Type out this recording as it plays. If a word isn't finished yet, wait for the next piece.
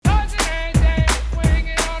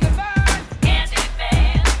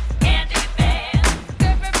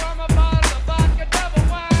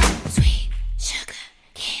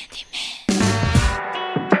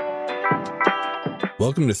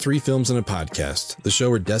Welcome to Three Films and a Podcast, the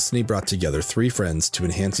show where Destiny brought together three friends to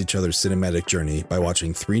enhance each other's cinematic journey by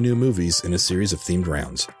watching three new movies in a series of themed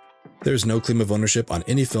rounds. There is no claim of ownership on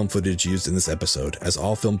any film footage used in this episode, as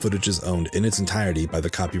all film footage is owned in its entirety by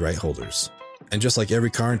the copyright holders. And just like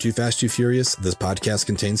every car in Too Fast, Too Furious, this podcast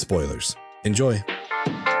contains spoilers. Enjoy!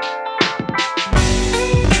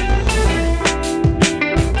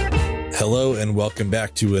 Hello and welcome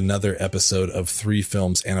back to another episode of Three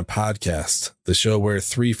Films and a Podcast, the show where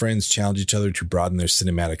three friends challenge each other to broaden their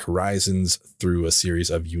cinematic horizons through a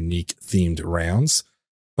series of unique themed rounds.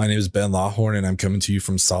 My name is Ben Lawhorn and I'm coming to you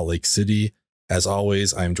from Salt Lake City. As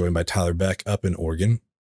always, I'm joined by Tyler Beck up in Oregon.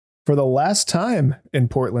 For the last time in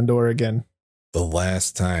Portland, Oregon. The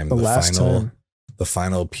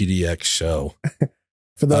final PDX show.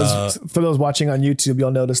 For those watching on YouTube,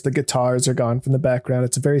 you'll notice the guitars are gone from the background.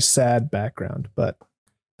 It's a very sad background, but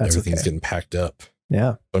that's everything's okay. getting packed up.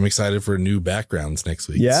 Yeah. I'm excited for new backgrounds next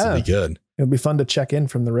week. Yeah. It'll be good. It'll be fun to check in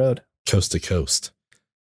from the road. Coast to coast.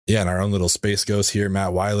 Yeah, and our own little space ghost here,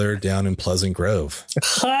 Matt Weiler, down in Pleasant Grove.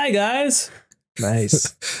 Hi, guys.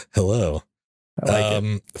 Nice. Hello. I like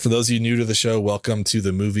it. For those of you new to the show, welcome to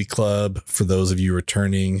the Movie Club. For those of you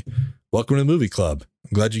returning, welcome to the Movie Club.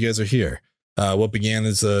 I'm glad you guys are here. What began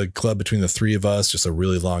as a club between the three of us, just a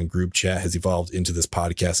really long group chat, has evolved into this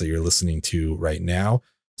podcast that you're listening to right now.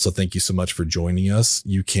 So thank you so much for joining us.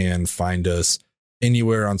 You can find us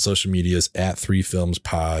anywhere on social medias at Three Films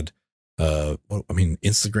Pod.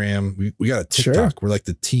 Instagram. We got a TikTok. Sure. We're like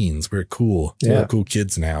the teens. We're cool. Yeah. We're cool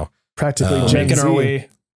kids now. Practically Gen Making Z. our way.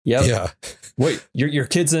 Yep. Yeah. Wait, your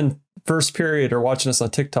kids in first period are watching us on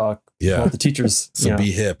TikTok. Yeah. Well, the teachers. So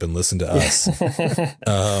be hip and listen to us.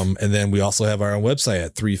 And then we also have our own website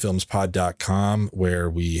at threefilmspod.com where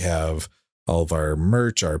we have all of our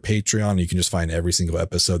merch, our Patreon. You can just find every single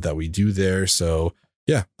episode that we do there. So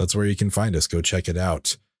yeah, that's where you can find us. Go check it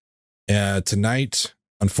out. Tonight,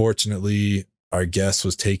 unfortunately, our guest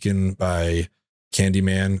was taken by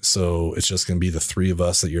Candyman. So it's just going to be the three of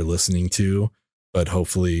us that you're listening to. But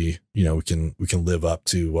hopefully, we can live up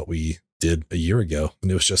to what we did a year ago,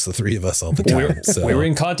 and it was just the three of us all the time. So we were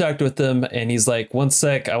in contact with him, and he's like, "One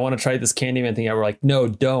sec, I want to try this Candyman thing." And we're like, "No,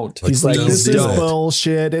 don't." He's like, "This is don't.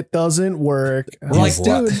 bullshit. It doesn't work." We're like,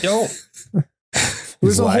 "Dude, don't." There's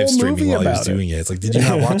He's a whole live streaming movie while he was about it. doing it. It's like, did you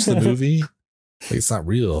not watch the movie? Like, it's not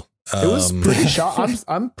real. It was pretty shocking.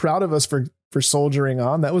 I'm proud of us for soldiering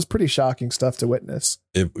on. That was pretty shocking stuff to witness.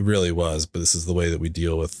 It really was, but this is the way that we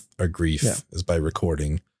deal with our grief is by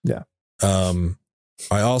recording. Yeah.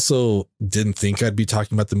 I also didn't think I'd be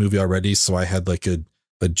talking about the movie already, so I had like a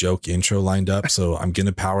joke intro lined up. So I'm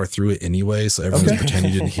gonna power through it anyway. So everyone's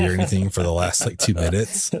pretending you didn't hear anything for the last 2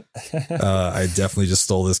 minutes. I definitely just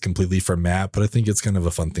stole this completely from Matt, but I think it's kind of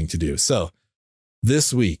a fun thing to do. So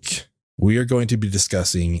this week we are going to be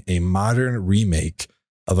discussing a modern remake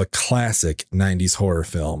of a classic 90s horror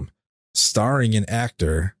film starring an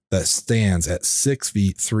actor that stands at 6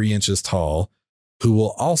 feet 3 inches tall, who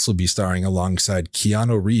will also be starring alongside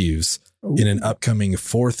Keanu Reeves in an upcoming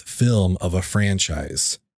fourth film of a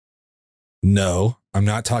franchise. No, I'm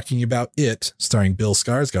not talking about It, starring Bill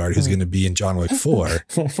Skarsgård, who's going to be in John Wick 4.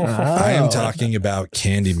 I am talking about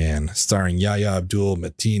Candyman, starring Yahya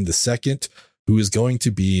Abdul-Mateen II, who is going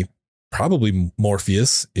to be probably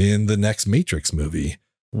Morpheus in the next Matrix movie,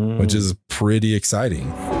 which is pretty exciting.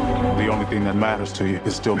 The only thing that matters to you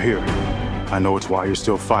is still here. I know it's why you're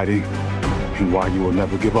still fighting and why you will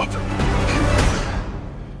never give up.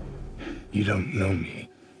 You don't know me.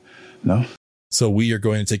 No? So we are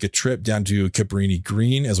going to take a trip down to Cabrini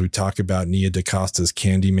Green as we talk about Nia DaCosta's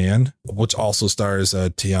Candyman, which also stars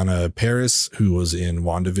Teyonah Parris, who was in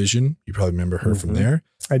WandaVision. You probably remember her from there.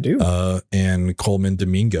 I do. And Coleman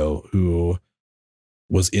Domingo, who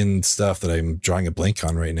was in stuff that I'm drawing a blank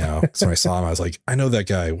on right now. So when I saw him, I was like, I know that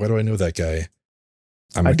guy. Why do I know that guy?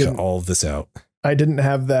 I'm going to cut all of this out. I didn't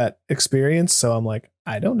have that experience, so I'm like,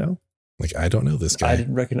 I don't know. Like, I don't know this guy. I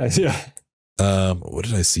didn't recognize you. What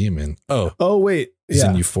did I see him in? Oh, wait. He's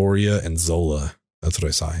Yeah. in Euphoria and Zola. That's what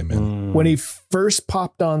I saw him in. When he first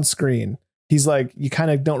popped on screen, he's like, you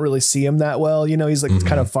kind of don't really see him that well. He's like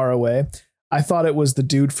kind of far away. I thought it was the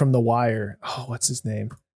dude from The Wire. Oh, what's his name?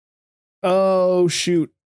 Oh,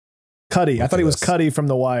 shoot. Cuddy. I thought he was Cuddy from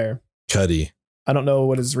The Wire. Cuddy. I don't know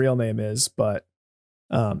what his real name is, but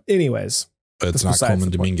anyways. But it's not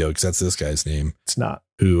Coleman Domingo, because that's this guy's name. It's not.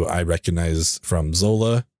 Who I recognize from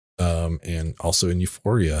Zola and also in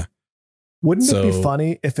Euphoria. Wouldn't it be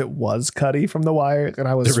funny if it was Cuddy from The Wire? And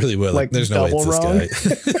I was it really would. Like, there's no way it's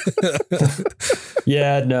this guy.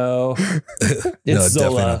 Yeah, no. No, Zola.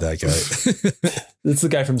 definitely not that guy. It's the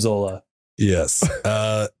guy from Zola. Yes.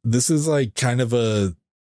 This is like kind of a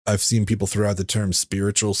I've seen people throw out the term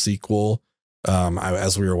spiritual sequel.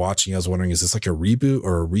 As we were watching, I was wondering, is this like a reboot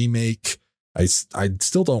or a remake? I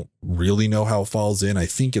still don't really know how it falls in. I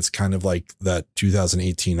think it's kind of like that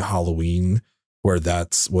 2018 Halloween, where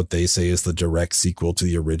that's what they say is the direct sequel to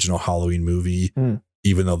the original Halloween movie.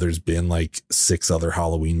 Even though there's been like 6 other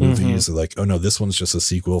Halloween movies, they're like, oh no, this one's just a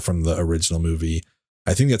sequel from the original movie.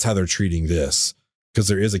 I think that's how they're treating this, because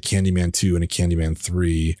there is a Candyman 2 and a Candyman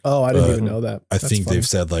 3. Oh, I didn't even know that. I think they've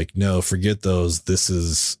said like, no, forget those. This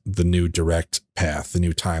is the new direct path. The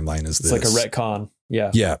new timeline is this. It's like a retcon.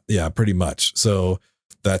 Yeah. Yeah, pretty much. So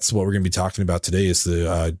that's what we're going to be talking about today is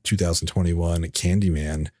the 2021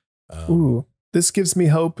 Candyman. Ooh, this gives me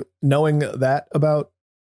hope knowing that about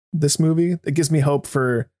this movie. It gives me hope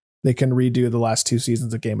for they can redo the last 2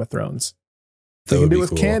 seasons of Game of Thrones. They can do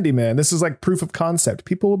it with Candyman. This is like proof of concept.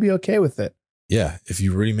 People will be okay with it. Yeah, if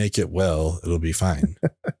you remake it well, it'll be fine.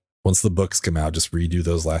 Once the books come out, just redo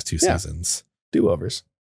those last 2 seasons. Do-overs.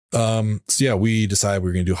 So yeah, we decided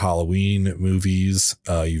we're going to do Halloween movies.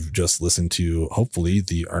 You've just listened to, hopefully,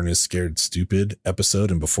 the Ernest Scared Stupid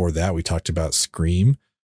episode. And before that, we talked about Scream.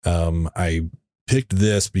 I picked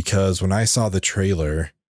this because when I saw the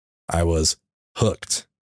trailer, I was hooked.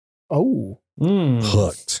 Oh,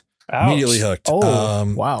 hooked. Ouch. Immediately hooked.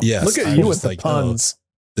 Oh, wow. Yes, look at I you was with the like, puns. Oh,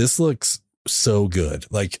 this looks so good.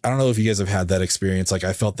 Like, I don't know if you guys have had that experience. Like,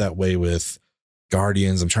 I felt that way with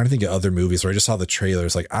Guardians. I'm trying to think of other movies where I just saw the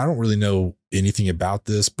trailers. Like, I don't really know anything about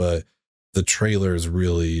this, but the trailer is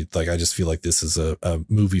really like, I just feel like this is a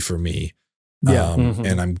movie for me. Yeah.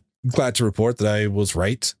 And I'm glad to report that I was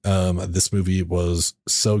right. This movie was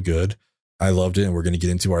so good. I loved it, and we're going to get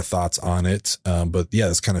into our thoughts on it. But yeah,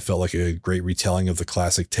 this kind of felt like a great retelling of the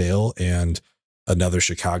classic tale and another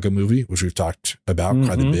Chicago movie, which we've talked about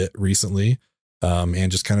quite a bit recently,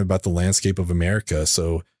 and just kind of about the landscape of America.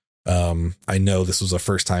 So I know this was a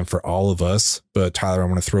first time for all of us, but Tyler, I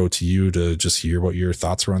want to throw it to you to just hear what your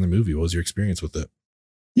thoughts were on the movie. What was your experience with it?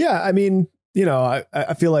 Yeah, I mean, you know,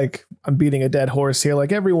 I feel like I'm beating a dead horse here.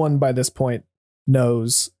 Like everyone by this point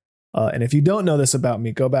knows. And if you don't know this about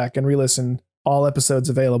me, go back and re-listen. All episodes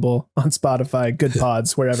available on Spotify, Good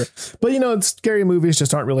Pods, wherever. But, you know, scary movies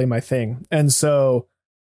just aren't really my thing. And so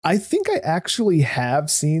I think I actually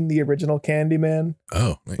have seen the original Candyman.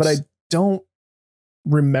 Oh, nice. But I don't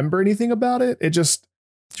remember anything about it. It just...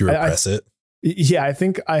 Do you repress it? Yeah, I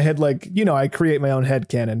think I had like, you know, I create my own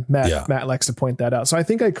headcanon. Matt likes to point that out. So I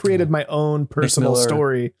think I created my own personal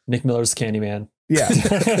story. Nick Miller's Candyman. Yeah.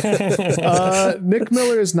 Nick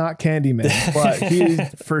Miller is not Candyman, but he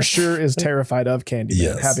for sure is terrified of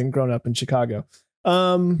Candyman, having grown up in Chicago.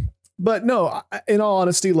 But no, in all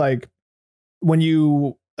honesty, like when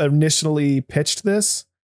you initially pitched this,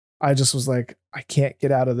 I just was like, I can't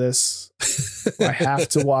get out of this. I have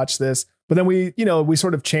to watch this. But then we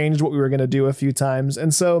sort of changed what we were going to do a few times.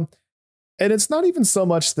 And it's not even so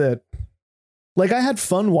much that like I had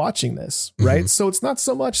fun watching this, right? So it's not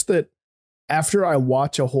so much that after I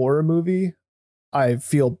watch a horror movie, I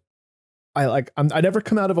never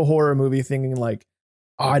come out of a horror movie thinking like,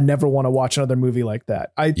 oh, I never want to watch another movie like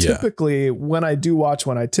that. Typically, when I do watch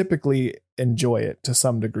one, I typically enjoy it to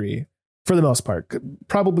some degree for the most part,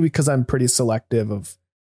 probably because I'm pretty selective of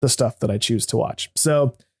the stuff that I choose to watch.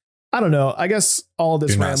 So I don't know. I guess all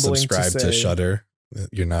this You're rambling not subscribed to Shudder.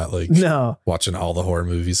 You're not like watching all the horror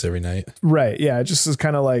movies every night. Right. Yeah. It just is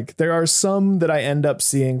kind of like there are some that I end up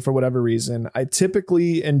seeing for whatever reason. I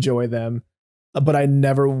typically enjoy them, but I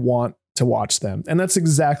never want to watch them. And that's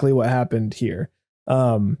exactly what happened here.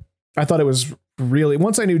 I thought it was really,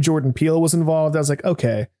 once I knew Jordan Peele was involved, I was like,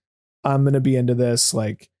 okay, I'm going to be into this.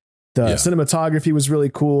 Like the cinematography was really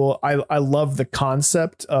cool. I love the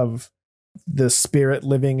concept of the spirit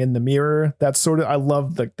living in the mirror. That's sort of, I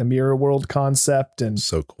love the mirror world concept, and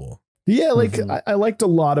so cool. Yeah. Like I liked a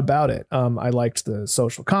lot about it. I liked the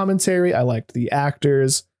social commentary. I liked the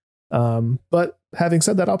actors. But having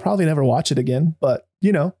said that, I'll probably never watch it again, but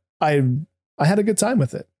you know, I had a good time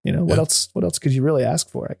with it. You know, what else could you really ask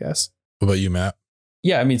for, I guess? What about you, Matt?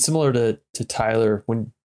 Yeah. I mean, similar to Tyler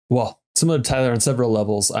similar to Tyler on several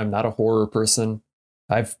levels. I'm not a horror person.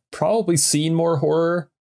 I've probably seen more horror.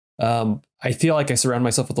 I feel like I surround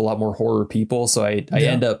myself with a lot more horror people. So I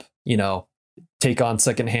end up, you know, take on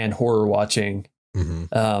secondhand horror watching.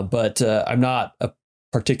 But I'm not a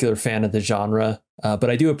particular fan of the genre, but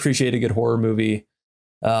I do appreciate a good horror movie.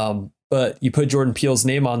 But you put Jordan Peele's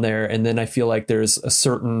name on there, and then I feel like there's a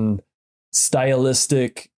certain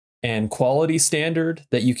stylistic and quality standard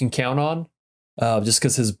that you can count on, just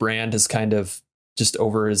because his brand is kind of just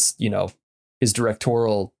over his, you know, his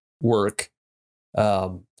directorial work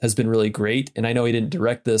has been really great. And I know he didn't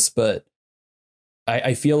direct this, but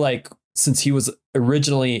I feel like since he was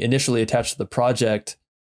initially attached to the project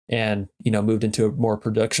and, moved into a more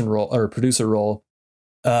production role or producer role,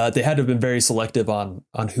 they had to have been very selective on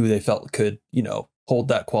who they felt could, hold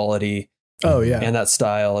that quality. Oh yeah. And that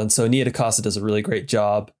style. And so Nia DaCosta does a really great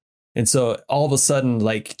job. And so all of a sudden,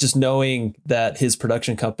 like just knowing that his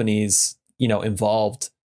production company's, involved,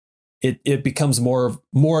 it becomes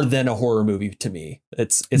more than a horror movie to me.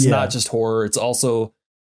 It's not just horror. It's also,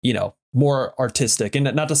 more artistic.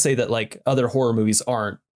 And not to say that like other horror movies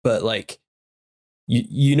aren't, but like,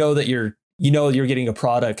 you know that you're getting a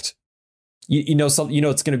product, it's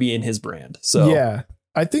going to be in his brand. So yeah,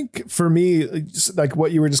 I think for me, just like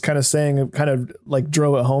what you were just kind of saying, it kind of like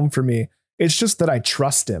drove it home for me. It's just that I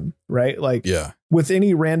trust him, right? Like with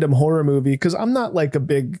any random horror movie, because I'm not like a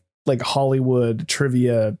big like Hollywood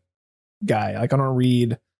trivia guy. Like I don't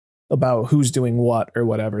read about who's doing what or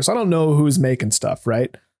whatever. So I don't know who's making stuff,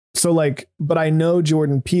 right? So like, but I know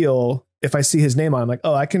Jordan Peele, if I see his name on, I'm like,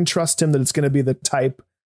 oh, I can trust him that it's going to be the type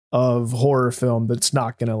of horror film that's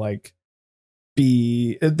not going to like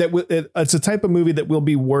be it's a type of movie that will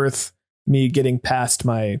be worth me getting past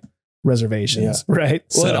my reservations. Right.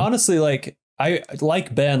 Well, and honestly, like I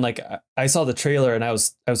like Ben, like I saw the trailer and I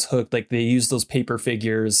was hooked. Like they use those paper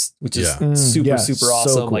figures, which is super awesome.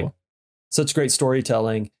 So cool. Like such great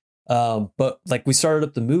storytelling. But like we started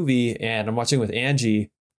up the movie and I'm watching with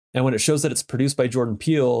Angie, and when it shows that it's produced by Jordan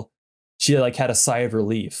Peele, she like had a sigh of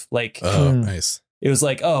relief. Like, oh, nice. It was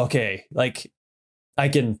like, oh, okay. Like I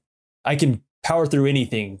can power through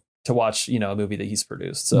anything to watch, a movie that he's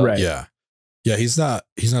produced. So right. Yeah. He's not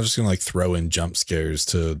just gonna like throw in jump scares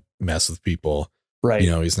to mess with people. Right.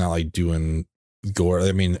 He's not like doing gore.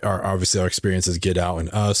 I mean, obviously our experiences Get Out and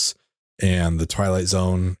Us and the Twilight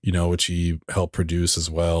Zone, which he helped produce as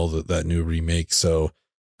well, that new remake. So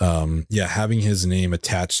having his name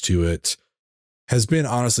attached to it has been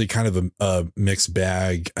honestly kind of a mixed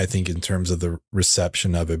bag, I think, in terms of the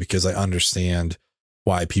reception of it, because I understand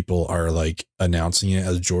why people are like announcing it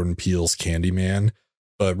as Jordan Peele's Candyman,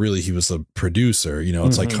 but really he was a producer.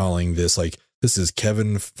 It's like calling this like, this is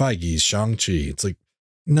Kevin Feige's Shang-Chi. It's like,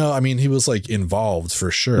 no, I mean, he was like involved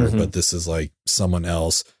for sure, but this is like someone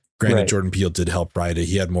else. Granted, Jordan Peele did help write it.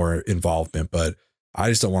 He had more involvement, but I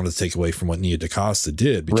just don't want to take away from what Nia DaCosta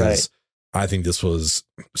did, because I think this was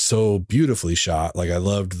so beautifully shot. Like I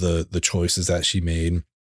loved the choices that she made.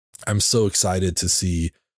 I'm so excited to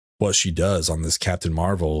see what she does on this Captain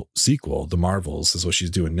Marvel sequel. The Marvels is what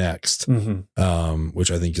she's doing next,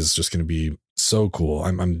 which I think is just going to be so cool.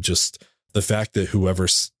 I'm just, the fact that whoever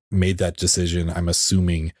made that decision, I'm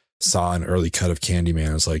assuming saw an early cut of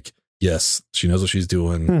Candyman. It's like, yes, she knows what she's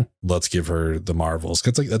doing. Let's give her the Marvels.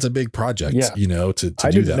 Cause like, that's a big project, to I do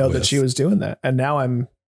didn't that know with. that she was doing that. And now I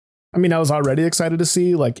was already excited to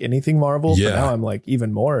see like anything Marvel, but now I'm like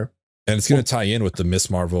even more. And it's going to tie in with the Miss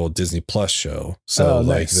Marvel Disney Plus show. So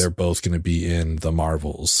nice. They're both going to be in the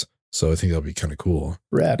Marvels. So I think that'll be kind of cool.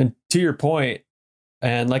 Rad. And to your point,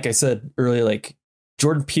 and like I said earlier, like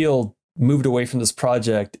Jordan Peele moved away from this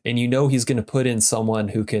project, and he's going to put in someone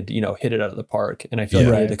who could, hit it out of the park. And I feel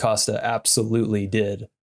like Nia DaCosta absolutely did.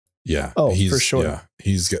 Yeah. Oh, for sure. Yeah.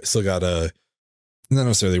 He's still got a, not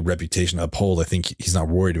necessarily a reputation to uphold. I think he's not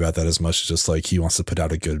worried about that as much as just like he wants to put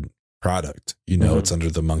out a good product. It's under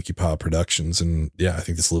the Monkey Paw Productions. And I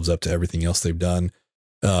think this lives up to everything else they've done.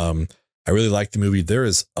 I really like the movie.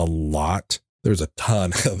 There's a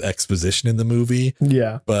ton of exposition in the movie.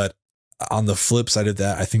 Yeah. But on the flip side of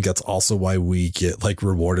that, I think that's also why we get like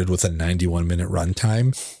rewarded with a 91-minute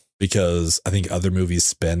runtime, because I think other movies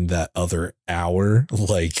spend that other hour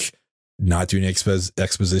like not doing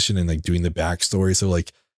exposition and like doing the backstory. So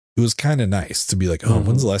like it was kind of nice to be like, oh,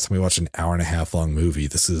 when's the last time we watched an hour and a half long movie?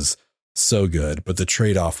 This is so good. But the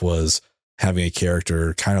trade-off was having a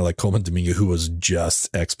character kind of like Coleman Domingo, who was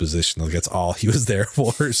just exposition. Like that's all he was there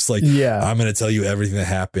for. It's like, I'm going to tell you everything that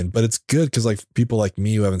happened. But it's good because like people like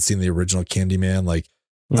me who haven't seen the original Candyman, like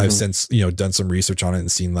I've since, done some research on it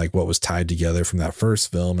and seen like what was tied together from that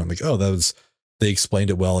first film. And I'm like, oh, they explained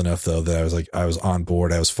it well enough though that I was on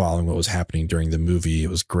board. I was following what was happening during the movie. It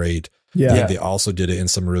was great. Yeah. They also did it in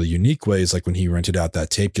some really unique ways, like when he rented out that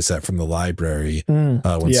tape cassette from the library, when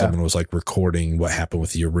someone was like recording what happened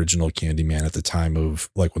with the original Candyman at the time of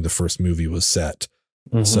like when the first movie was set.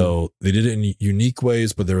 So they did it in unique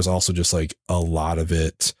ways, but there was also just like a lot of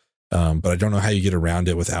it. But I don't know how you get around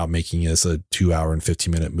it without making this a 2 hour and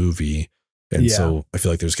 15-minute movie. And so I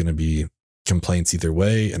feel like there's going to be complaints either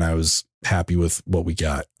way. And I was happy with what we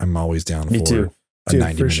got. I'm always down for a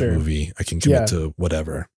 90-minute movie. I can commit to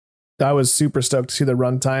whatever. I was super stoked to see the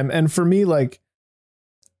runtime. And for me, like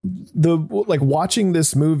watching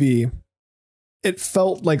this movie, it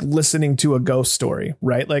felt like listening to a ghost story,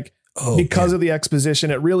 right? Like because of the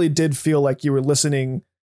exposition, it really did feel like you were listening.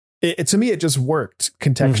 To me, it just worked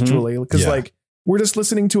contextually because like we're just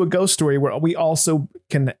listening to a ghost story where we also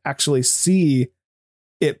can actually see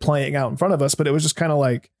it playing out in front of us. But it was just kind of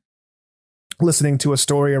like listening to a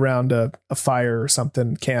story around a fire or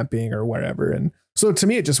something, camping or wherever. And so to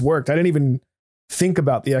me, it just worked. I didn't even think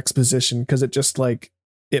about the exposition because it just like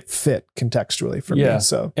it fit contextually for me.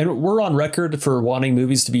 So, and we're on record for wanting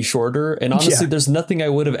movies to be shorter. And honestly, there's nothing I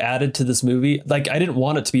would have added to this movie. Like I didn't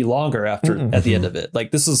want it to be longer at the end of it.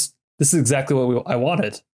 Like this is exactly what I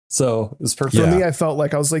wanted. So it was perfect. For me, I felt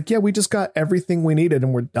like I was like, yeah, we just got everything we needed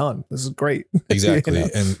and we're done. This is great. Exactly. You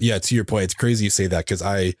know? And yeah, to your point, it's crazy you say that because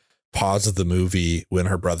I paused the movie when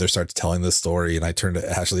her brother starts telling this story and I turned to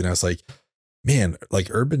Ashley and I was like, man, like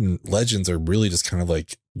urban legends are really just kind of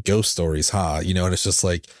like ghost stories, huh? You know, and it's just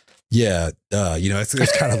like, yeah, you know,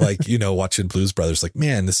 it's kind of like, you know, watching Blues Brothers, like,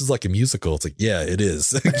 man, this is like a musical. It's like, yeah, it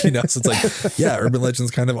is. You know, so it's like, yeah, urban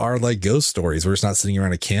legends kind of are like ghost stories. We're just not sitting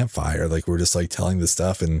around a campfire. Like we're just like telling this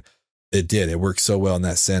stuff. And it worked so well in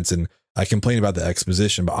that sense. And I complained about the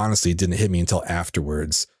exposition, but honestly, it didn't hit me until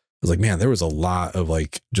afterwards. I was like, man, there was a lot of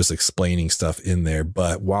like just explaining stuff in there.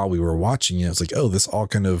 But while we were watching it, it's like, oh, this all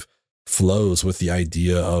kind of flows with the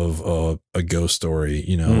idea of a ghost story,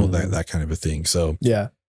 you know, that kind of a thing. So yeah,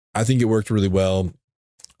 I think it worked really well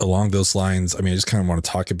along those lines. I mean, I just kind of want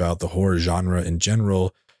to talk about the horror genre in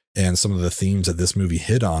general and some of the themes that this movie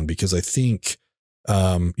hit on, because I think,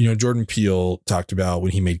 you know, Jordan Peele talked about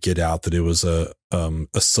when he made Get Out that it was a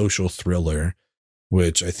social thriller,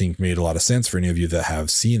 which I think made a lot of sense for any of you that have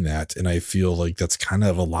seen that. And I feel like that's kind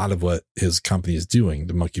of a lot of what his company is doing.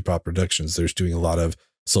 The Monkey Paw Productions, they're doing a lot of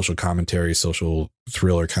social commentary, social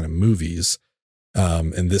thriller kind of movies.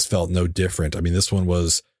 And this felt no different. I mean, this one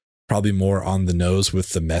was probably more on the nose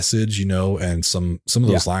with the message, you know, and some of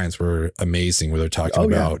those lines were amazing where they're talking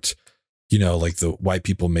about, you know, like the white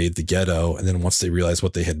people made the ghetto. And then once they realized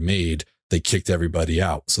what they had made, they kicked everybody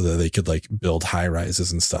out so that they could like build high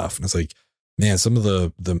rises and stuff. And it's like, man, some of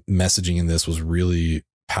the messaging in this was really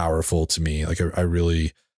powerful to me. Like I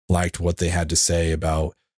really liked what they had to say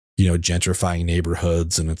about, you know, gentrifying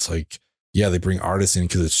neighborhoods. And it's like, yeah, they bring artists in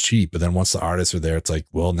because it's cheap. But then once the artists are there, it's like,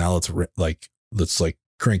 well, now let's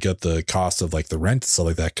crank up the cost of like the rent and stuff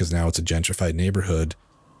like that, because now it's a gentrified neighborhood.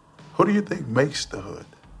 Who do you think makes the hood?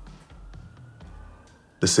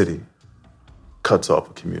 The city cuts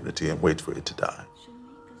off a community and waits for it to die.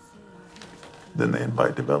 Then they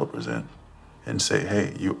invite developers in and say,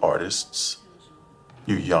 hey, you artists,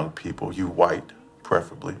 you young people, you white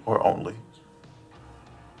preferably or only,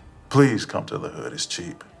 please come to the hood, it's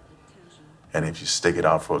cheap. And if you stick it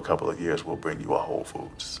out for a couple of years, we'll bring you a Whole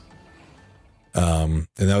Foods. And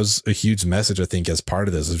that was a huge message, I think, as part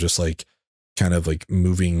of this, is just like kind of like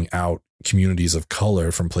moving out communities of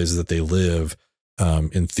color from places that they live,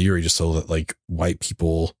 in theory, just so that like white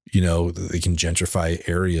people, you know, they can gentrify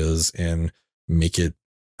areas and make it,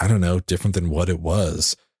 I don't know, different than what it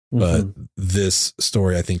was. But this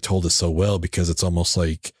story, I think, told it so well because it's almost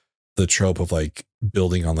like the trope of like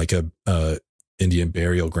building on like a Indian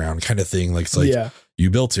burial ground kind of thing. Like it's like you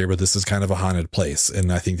built here, but this is kind of a haunted place.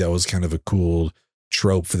 And I think that was kind of a cool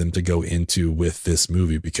trope for them to go into with this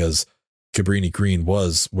movie, because Cabrini Green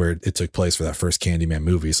was where it took place for that first Candyman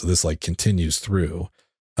movie. So this like continues through.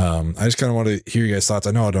 I just kind of want to hear you guys' thoughts.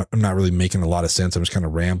 I know I'm not really making a lot of sense. I'm just kind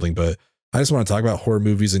of rambling, but I just want to talk about horror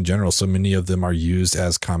movies in general. So many of them are used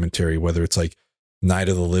as commentary, whether it's like Night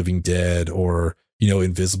of the Living Dead or, you know,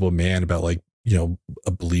 Invisible Man, about like, you know,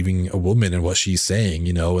 believing a woman and what she's saying,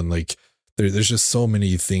 you know, and like there's just so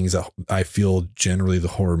many things that I feel generally the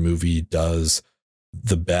horror movie does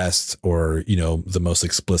the best, or, you know, the most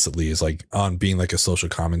explicitly, is like on being like a social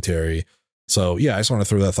commentary. So yeah, I just want to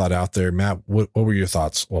throw that thought out there. Matt, what were your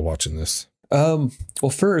thoughts while watching this? Well,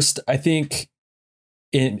 first, I think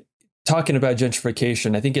in talking about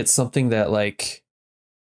gentrification, I think it's something that like,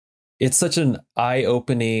 it's such an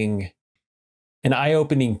eye-opening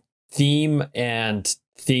theme and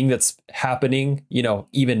thing that's happening, you know,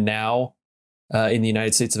 even now in the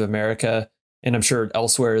United States of America, and I'm sure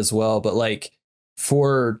elsewhere as well. But like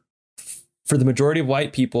for the majority of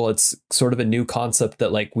white people, it's sort of a new concept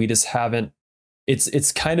that like we just haven't,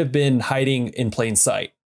 it's kind of been hiding in plain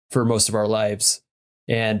sight for most of our lives.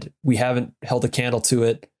 And we haven't held a candle to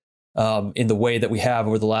it in the way that we have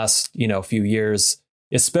over the last, you know, few years,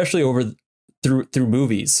 especially through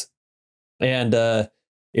movies. And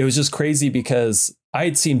it was just crazy because I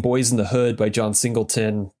had seen Boys in the Hood by John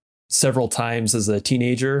Singleton several times as a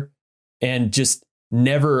teenager, and just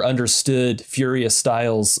never understood Furious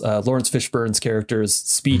Styles, Lawrence Fishburne's character's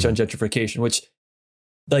speech on gentrification, which,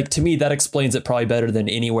 like, to me, that explains it probably better than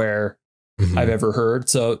anywhere I've ever heard.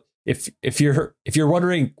 So if you're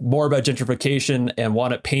wondering more about gentrification and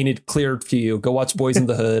want it painted clear to you, go watch Boys in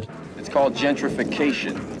the Hood. It's called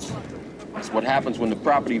gentrification. It's what happens when the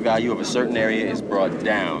property value of a certain area is brought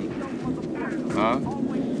down. Huh?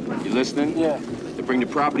 You listening? Yeah. To bring the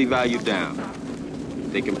property value down.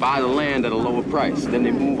 They can buy the land at a lower price. Then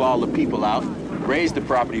they move all the people out, raise the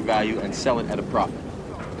property value, and sell it at a profit.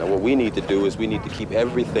 Now what we need to do is we need to keep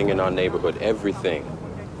everything in our neighborhood, everything,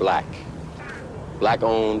 black. Black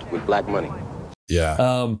owned with black money.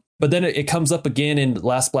 Yeah. But then it comes up again in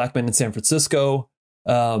Last Black Man in San Francisco.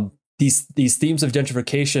 These themes of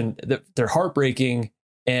gentrification, they're heartbreaking,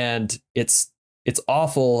 and it's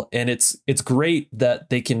awful, and it's great that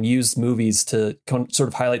they can use movies to sort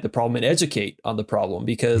of highlight the problem and educate on the problem,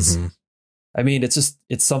 because I mean, it's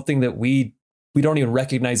something that we don't even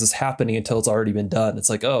recognize as happening until it's already been done.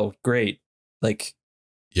 It's like, oh, great. Like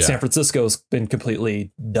San Francisco's been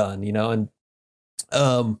completely done, you know? And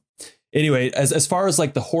anyway, as far as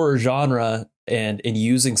like the horror genre and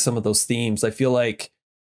using some of those themes, I feel like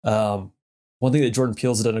one thing that Jordan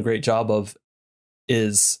Peele's done a great job of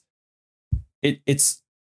is it's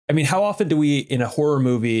I mean, how often do we in a horror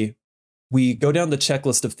movie, we go down the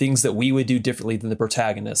checklist of things that we would do differently than the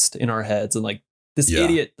protagonist in our heads, and like this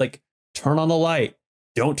idiot, like turn on the light,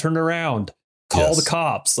 don't turn around, call the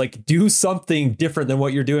cops, like do something different than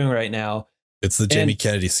what you're doing right now. It's the Jamie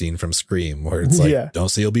Kennedy scene from Scream where it's like, don't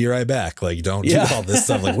say you'll be right back. Like, don't do all this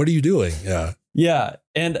stuff. Like, what are you doing? Yeah. Yeah.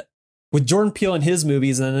 And with Jordan Peele in his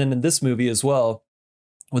movies, and then in this movie as well,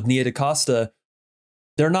 with Nia DaCosta,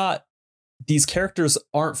 these characters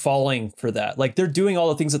aren't falling for that. Like, they're doing all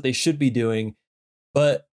the things that they should be doing.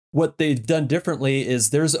 But what they've done differently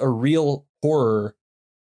is there's a real horror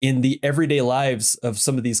in the everyday lives of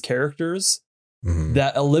some of these characters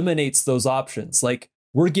that eliminates those options. Like,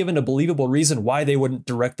 we're given a believable reason why they wouldn't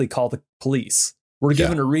directly call the police. We're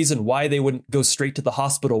given a reason why they wouldn't go straight to the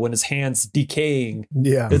hospital when his hand's decaying.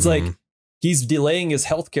 Yeah. It's like he's delaying his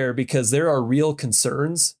healthcare because there are real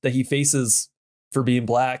concerns that he faces for being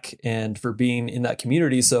black and for being in that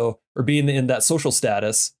community. So, or being in that social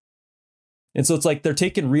status. And so it's like they're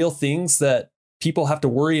taking real things that people have to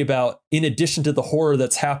worry about in addition to the horror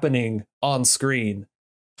that's happening on screen.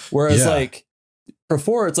 Whereas like,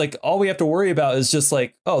 before, it's like all we have to worry about is just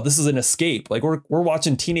like, oh, this is an escape. Like we're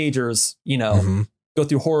watching teenagers, you know, go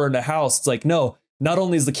through horror in a house. It's like, no, not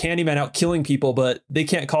only is the Candyman out killing people, but they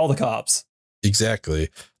can't call the cops. Exactly.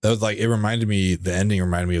 That was like, the ending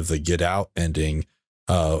reminded me of the Get Out ending,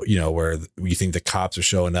 you know, where you think the cops are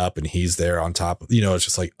showing up and he's there on top. You know, it's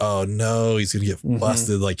just like, oh no, he's going to get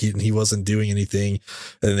busted. Like he wasn't doing anything.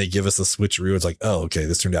 And then they give us a switcheroo. It's like, oh, okay,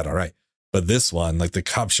 this turned out all right. But this one, like the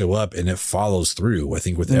cops show up and it follows through, I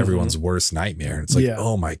think, with everyone's worst nightmare. And it's like,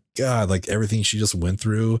 oh my God, like everything she just went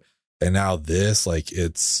through. And now this, like,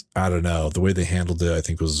 it's, I don't know, the way they handled it, I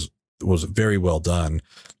think was very well done.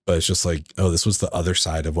 But it's just like, oh, this was the other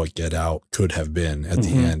side of what Get Out could have been at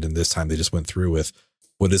the end. And this time they just went through with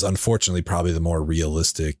what is unfortunately probably the more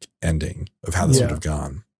realistic ending of how this would have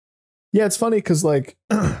gone. Yeah, it's funny because like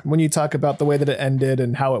when you talk about the way that it ended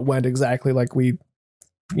and how it went exactly like we,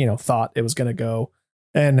 you know, thought it was going to go,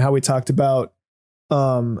 and how we talked about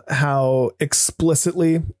how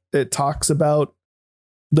explicitly it talks about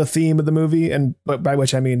the theme of the movie, and but by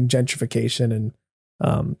which I mean gentrification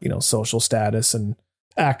and you know, social status and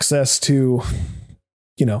access to,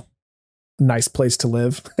 you know, a nice place to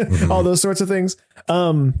live, all those sorts of things.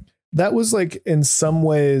 That was like in some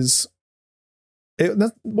ways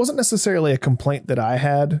that wasn't necessarily a complaint that I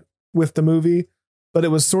had with the movie, but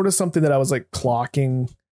it was sort of something that I was like clocking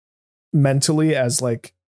mentally as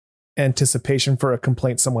like anticipation for a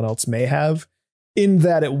complaint someone else may have, in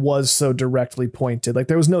that it was so directly pointed. Like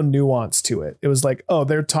there was no nuance to it. It was like, oh,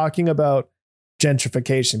 they're talking about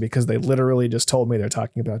gentrification because they literally just told me they're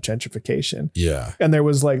talking about gentrification. Yeah. And there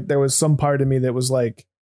was some part of me that was like,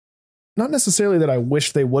 not necessarily that I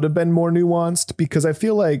wish they would have been more nuanced, because I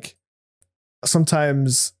feel like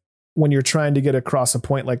sometimes when you're trying to get across a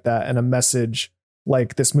point like that and a message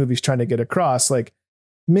like this movie's trying to get across, like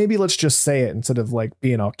maybe let's just say it instead of like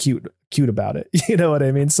being all cute about it. You know what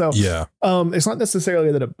I mean? So yeah, it's not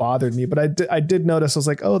necessarily that it bothered me, but I did notice, I was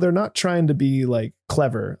like, oh, they're not trying to be like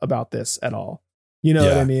clever about this at all. You know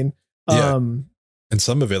what I mean? Yeah. And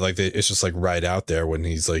some of it, like it's just like right out there when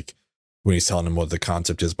he's telling him what the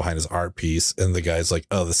concept is behind his art piece, and the guy's like,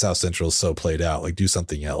 oh, the South Central is so played out, like do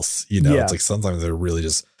something else. You know, it's like sometimes they're really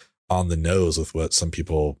just on the nose with what some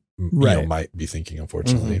people you know, might be thinking,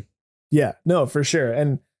 unfortunately. Yeah, no, for sure.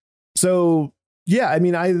 And so, yeah, I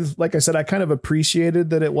mean, like I said, I kind of appreciated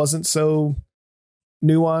that it wasn't so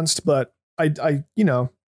nuanced, but I,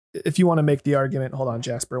 if you want to make the argument, hold on,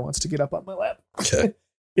 Jasper wants to get up on my lap. Okay.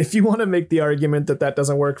 If you want to make the argument that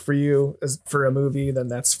doesn't work for you as for a movie, then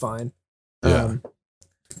that's fine. Yeah.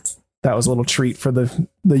 That was a little treat for the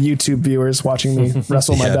YouTube viewers watching me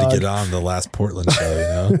wrestle my dog. To get on the last Portland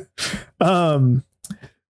show,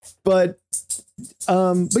 But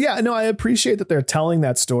yeah, no, I appreciate that they're telling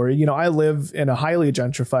that story. I live in a highly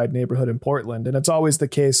gentrified neighborhood in Portland, and it's always the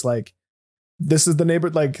case. Like, this is the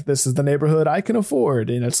neighborhood I can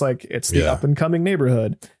afford. And it's like, it's the up and coming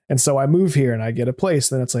neighborhood. And so I move here and I get a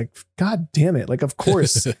place. And it's like, God damn it. Like, of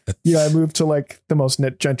course, I moved to like the most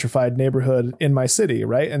gentrified neighborhood in my city.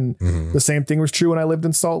 Right. And the same thing was true when I lived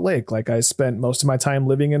in Salt Lake. Like, I spent most of my time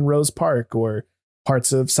living in Rose Park or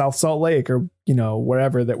parts of South Salt Lake or,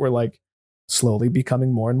 wherever that were like slowly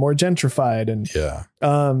becoming more and more gentrified. And,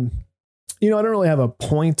 I don't really have a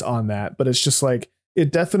point on that, but it's just like, it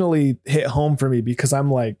definitely hit home for me because I'm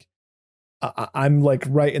like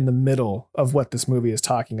right in the middle of what this movie is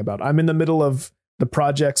talking about. I'm in the middle of the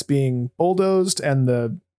projects being bulldozed and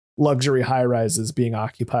the luxury high rises being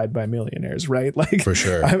occupied by millionaires, right? Like, for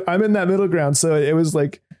sure. I'm in that middle ground. So it was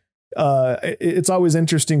like, it's always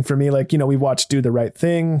interesting for me. Like, we watched Do the Right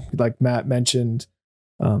Thing. Like Matt mentioned,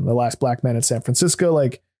 The Last Black Man in San Francisco.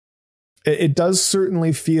 Like, it does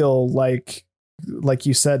certainly feel like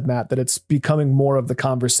you said, Matt, that it's becoming more of the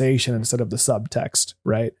conversation instead of the subtext,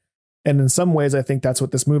 right? And in some ways, I think that's what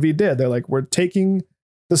this movie did. They're like, we're taking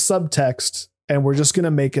the subtext and we're just going to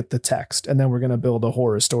make it the text, and then we're going to build a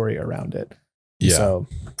horror story around it. Yeah. So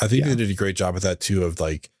I think they did a great job with that too, of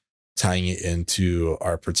like tying it into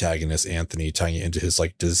our protagonist, Anthony, tying it into his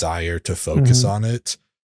like desire to focus on it,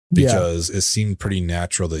 because it seemed pretty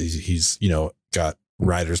natural that he's got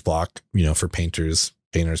writer's block, for painter's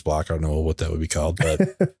block. I don't know what that would be called, but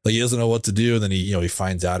like, he doesn't know what to do. And then he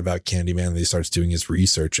finds out about Candyman, and he starts doing his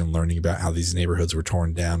research and learning about how these neighborhoods were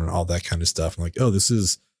torn down and all that kind of stuff. I'm like, oh, this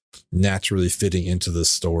is naturally fitting into the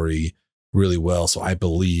story really well. So I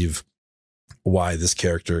believe why this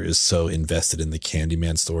character is so invested in the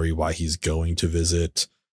Candyman story, why he's going to visit,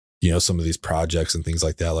 some of these projects and things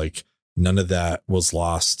like that. Like, none of that was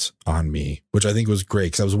lost on me, which I think was great,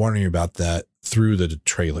 because I was wondering about that through the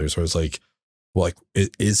trailers, where I was like, well, like,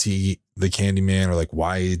 is he the Candyman, or like,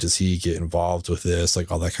 why does he get involved with this?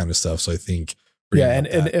 Like, all that kind of stuff. So I think, and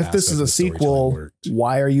if this is a sequel,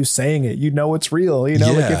 why are you saying it? It's real, like,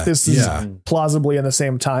 if this is plausibly in the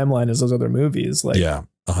same timeline as those other movies, like,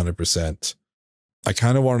 100%. I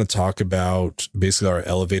kind of want to talk about basically our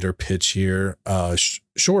elevator pitch here,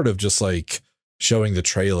 short of just like showing the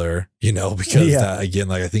trailer, because that, again,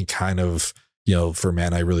 like, I think kind of, for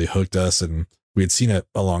Man, I really hooked us, and we had seen it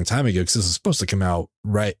a long time ago, because this was supposed to come out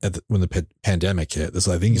right at when the pandemic hit. This,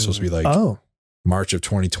 I think, is supposed to be like March of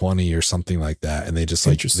 2020 or something like that. And they just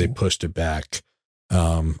they pushed it back.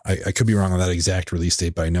 I could be wrong on that exact release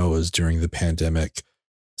date, but I know it was during the pandemic.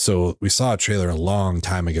 So we saw a trailer a long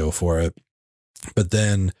time ago for it. But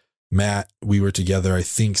then, Matt, we were together, I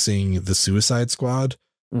think, seeing The Suicide Squad,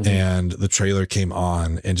 and the trailer came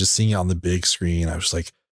on, and just seeing it on the big screen, I was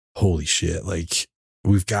like, holy shit, like,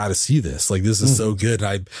 we've got to see this. Like, this is so good. And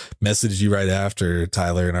I messaged you right after,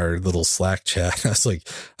 Tyler, in our little Slack chat. I was like,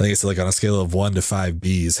 I think I said, like, on a scale of 1 to 5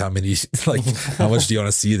 Bs, how many, like, how much do you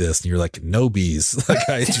want to see this? And you're like, no Bs. Like,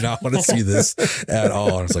 I do not want to see this at all.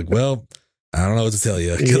 And I was like, well, I don't know what to tell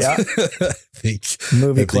you. I think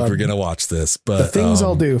we're going to watch this, but the things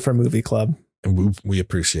I'll do for Movie Club. We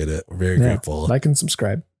appreciate it. We're very grateful. Like and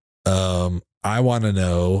subscribe. I want to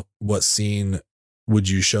know, what scene would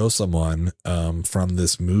you show someone from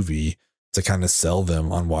this movie to kind of sell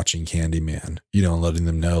them on watching Candyman, and letting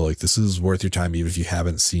them know, like, this is worth your time, even if you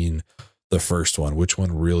haven't seen the first one. Which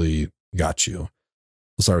one really got you?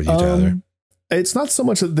 We'll start with you, Tyler. It's not so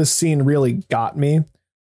much that this scene really got me,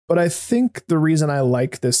 but I think the reason I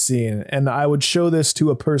like this scene, and I would show this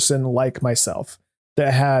to a person like myself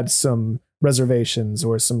that had some reservations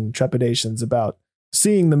or some trepidations about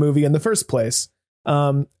seeing the movie in the first place,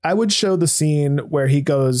 I would show the scene where he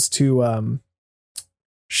goes to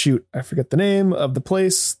I forget the name of the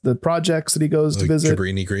place, the projects that he goes to visit.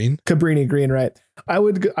 Cabrini Green, right? I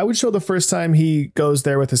would show the first time he goes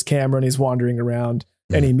there with his camera and he's wandering around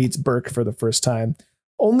and he meets Burke for the first time,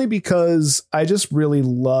 only because I just really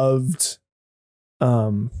loved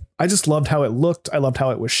how it looked. I loved how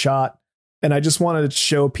it was shot. And I just wanted to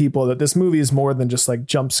show people that this movie is more than just like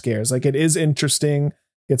jump scares. Like, it is interesting.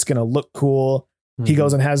 It's going to look cool. He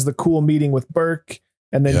goes and has the cool meeting with Burke.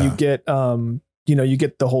 And then you get you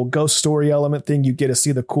get the whole ghost story element thing. You get to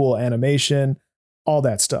see the cool animation, all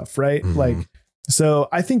that stuff, right? Mhm. Like, so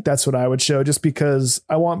I think that's what I would show, just because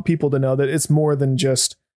I want people to know that it's more than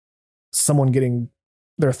just someone getting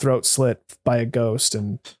their throat slit by a ghost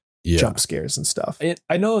and jump scares and stuff.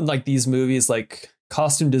 I know in like these movies, like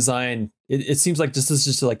costume design, it seems like this is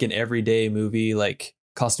just like an everyday movie. Like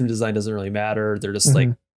costume design doesn't really matter. They're just like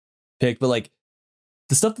picked, but like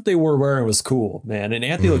the stuff that they were wearing was cool, man. And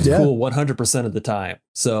Anthony looks cool 100% of the time.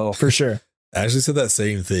 So for sure. I actually said that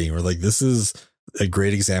same thing. We're like, this is a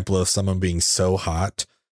great example of someone being so hot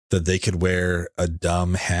that they could wear a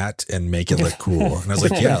dumb hat and make it look cool. And I was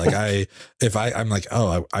like, yeah, like I'm like,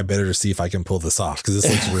 oh, I better see if I can pull this off, because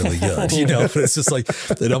this looks really good, you know. But it's just like,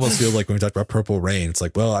 it almost feels like when we talked about Purple Rain, it's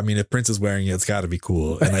like, well, I mean, if Prince is wearing it, it's got to be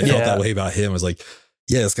cool. And I felt that way about him. I was like,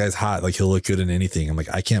 yeah, this guy's hot. Like, he'll look good in anything. I'm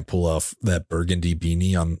like, I can't pull off that burgundy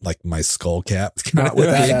beanie on like my skull cap. Not with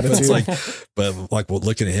that attitude. But it's like, but like, well,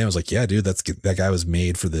 looking at him, I was like, yeah, dude, that guy was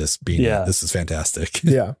made for this beanie. Yeah. This is fantastic.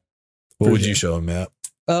 Yeah. What would you show him, Matt?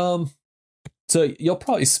 So you'll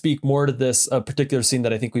probably speak more to this particular scene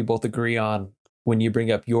that I think we both agree on when you bring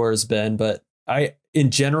up yours, Ben. But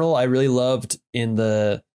in general, I really loved in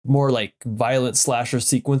the more like violent slasher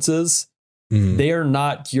sequences. They are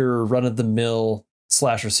not your run of the mill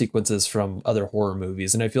slasher sequences from other horror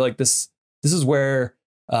movies. And I feel like this is where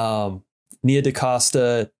Nia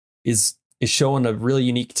DaCosta is showing a really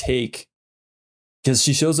unique take, because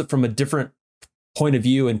she shows it from a different point of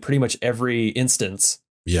view in pretty much every instance.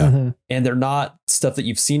 Yeah. And they're not stuff that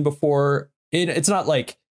you've seen before. It's not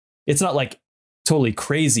like totally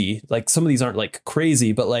crazy. Like some of these aren't like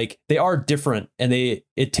crazy, but like they are different, and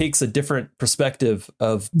it takes a different perspective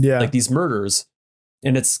of like these murders.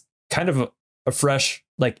 And it's kind of a fresh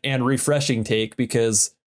like and refreshing take,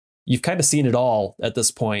 because you've kind of seen it all at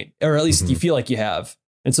this point, or at least you feel like you have.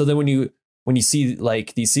 And so then when you see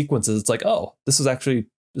like these sequences, it's like, oh, this is actually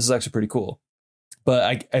pretty cool.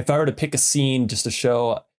 But if I were to pick a scene just to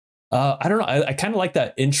show, I don't know. I kind of like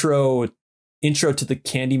that intro to the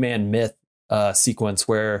Candyman myth sequence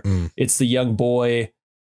where it's the young boy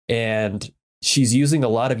and she's using a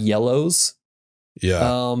lot of yellows.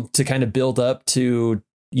 To kind of build up to,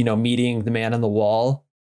 meeting the man on the wall.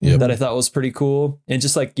 That I thought was pretty cool. And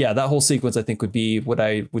just like, that whole sequence, I think would be what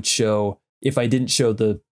I would show if I didn't show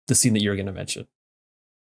the scene that you're going to mention.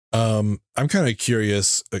 I'm kind of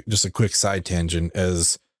curious, just a quick side tangent,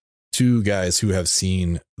 as two guys who have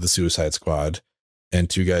seen the Suicide Squad and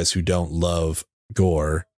two guys who don't love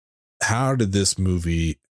gore. How did this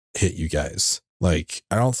movie hit you guys? Like,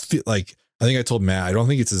 I don't feel like, I think I told Matt, I don't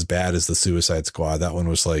think it's as bad as the Suicide Squad. That one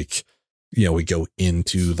was like, we go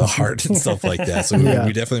into the heart and stuff like that. So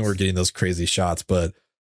we definitely were getting those crazy shots, but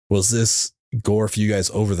was this gore for you guys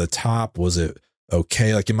over the top? Was it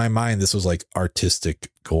okay? Like in my mind, this was like artistic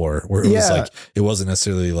gore, where it was like, it wasn't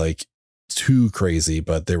necessarily like too crazy,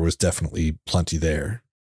 but there was definitely plenty there.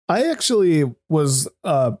 I actually was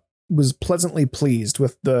pleasantly pleased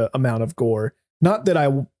with the amount of gore. Not that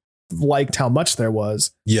I liked how much there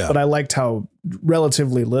was, but I liked how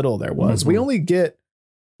relatively little there was. We only get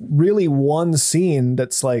really one scene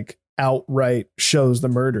that's like outright shows the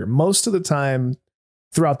murder. Most of the time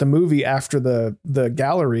throughout the movie, after the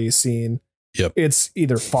gallery scene, it's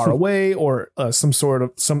either far away or some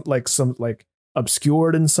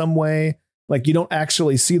obscured in some way. Like you don't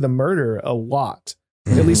actually see the murder a lot,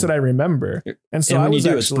 at least that I remember. And so I was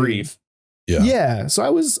actually brief. So I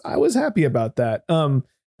was happy about that.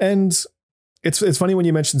 And it's funny when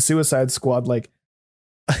you mentioned Suicide Squad, like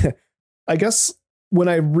I guess when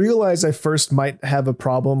I realized I first might have a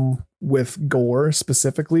problem with gore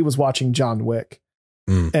specifically was watching John Wick.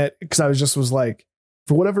 Because I was like,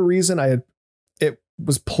 for whatever reason, it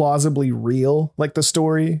was plausibly real, like the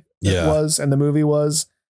story was and the movie was.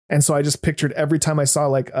 And so I just pictured every time I saw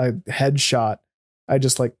like a headshot, I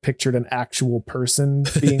just like pictured an actual person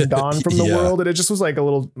being gone from the world. And it just was like a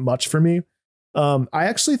little much for me. I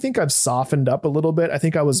actually think I've softened up a little bit. I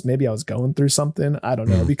think I was going through something. I don't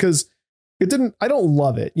know, because I don't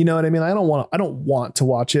love it. You know what I mean? I don't want to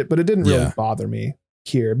watch it, but it didn't really bother me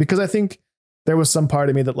here, because I think there was some part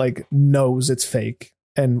of me that like knows it's fake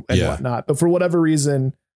and whatnot. But for whatever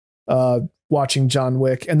reason, watching John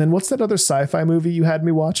Wick, and then what's that other sci-fi movie you had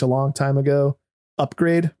me watch a long time ago?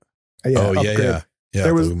 Upgrade. Upgrade.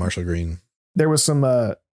 There was Marshall Green. There was some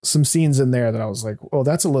scenes in there that I was like, oh,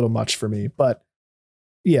 that's a little much for me. But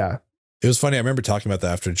yeah. It was funny. I remember talking about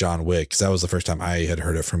that after John Wick, because that was the first time I had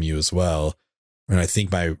heard it from you as well. And I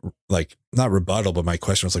think my, like, not rebuttal, but my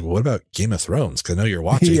question was like, well, what about Game of Thrones? Because I know you're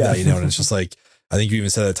watching that, and it's just like, I think you even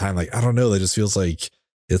said at the time, like, I don't know, that just feels like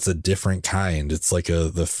it's a different kind. It's like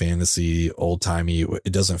the fantasy old timey.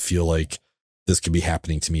 It doesn't feel like this could be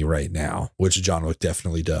happening to me right now, which John Wick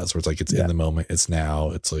definitely does, where it's like, it's in the moment. It's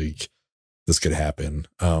now. It's like, this could happen.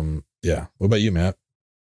 Yeah. What about you, Matt?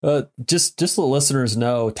 Just to let listeners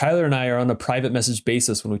know, Tyler and I are on a private message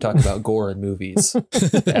basis when we talk about gore in movies. And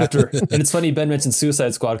it's funny, Ben mentioned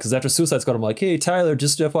Suicide Squad, because after Suicide Squad, I'm like, hey, Tyler,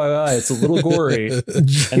 just FYI, it's a little gory.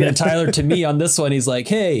 And then Tyler, to me on this one, he's like,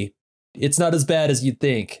 hey, it's not as bad as you'd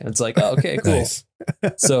think. And it's like, oh, okay, cool. Nice.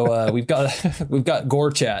 So we've got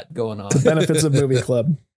gore chat going on. The benefits of movie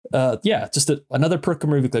club. Yeah, just another perk of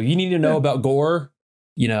movie club. You need to know about gore,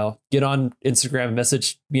 get on Instagram and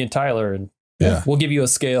message me and Tyler, and we'll give you a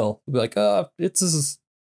scale. We'll be like, this is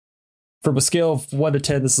from a scale of 1 to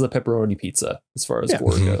 10. This is a pepperoni pizza as far as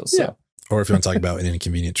gore goes. So. Or if you want to talk about An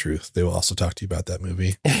Inconvenient Truth, they will also talk to you about that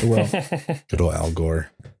movie. Well, good old Al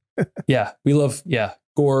Gore. Yeah, we love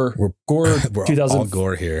gore. Gore. We're 2000. All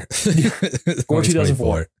gore here. Gore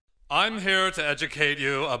 2004. I'm here to educate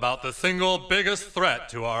you about the single biggest threat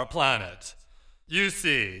to our planet. You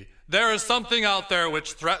see, there is something out there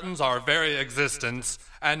which threatens our very existence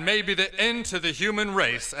and may be the end to the human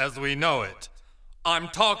race as we know it. I'm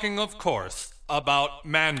talking, of course, about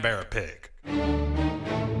Man-Bear-Pig.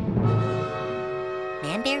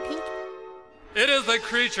 Man-Bear-Pig? It is a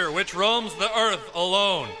creature which roams the earth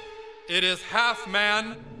alone. It is half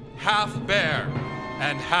man, half bear,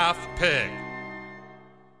 and half pig.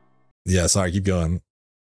 Yeah, sorry, keep going.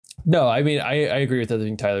 No, I mean, I agree with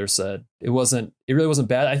everything Tyler said. It really wasn't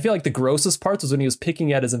bad. I feel like the grossest parts was when he was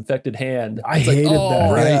picking at his infected hand. I hated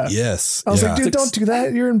that. Right? Yeah. Yes. I was like, dude, don't do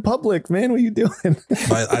that. You're in public, man. What are you doing?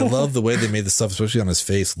 I love the way they made the stuff, especially on his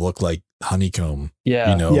face, look like honeycomb.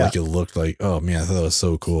 Yeah. Like it looked like, oh man, I thought that was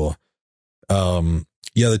so cool.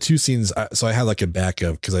 The two scenes. So I had like a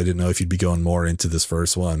backup because I didn't know if you'd be going more into this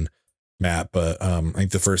first one, Matt. But I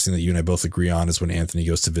think the first thing that you and I both agree on is when Anthony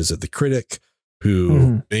goes to visit the critic,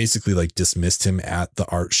 who basically like dismissed him at the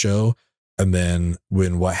art show. And then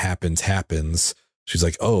when what happens, she's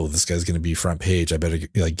like, oh, this guy's going to be front page. I better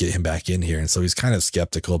like get him back in here. And so he's kind of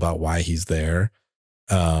skeptical about why he's there.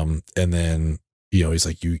 And then, he's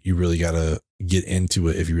like, you really got to get into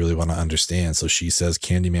it if you really want to understand. So she says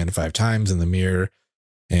Candyman 5 times in the mirror,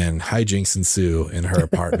 and hijinks ensue in her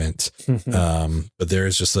apartment. But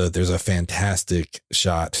there's a fantastic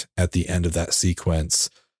shot at the end of that sequence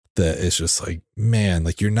that is just like, man,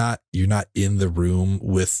 like you're not in the room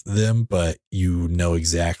with them, but you know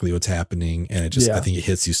exactly what's happening. And it just, I think it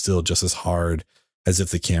hits you still just as hard as if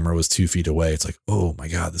the camera was 2 feet away. It's like, oh my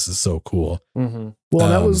God, this is so cool. Mm-hmm. Well,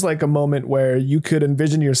 that was like a moment where you could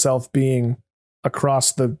envision yourself being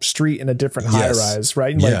across the street in a different high rise,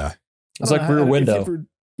 right? And it's like Rear Window.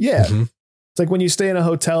 It's like when you stay in a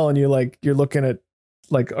hotel and you're looking at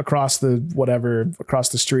like across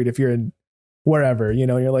the street. If you're in wherever,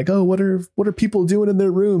 you're like, oh, what are people doing in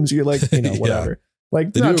their rooms? You're like, whatever.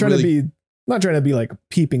 Like not trying to be like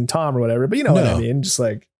peeping Tom or whatever, but what I mean? Just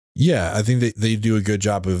like, yeah, I think they do a good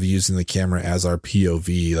job of using the camera as our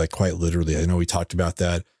POV, like quite literally. I know we talked about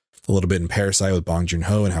that a little bit in Parasite with Bong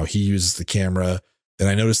Joon-ho and how he uses the camera. And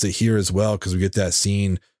I noticed it here as well, because we get that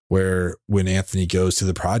scene where when Anthony goes to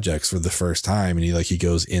the projects for the first time and he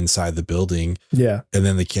goes inside the building. Yeah. And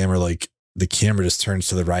then the camera just turns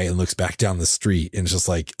to the right and looks back down the street, and it's just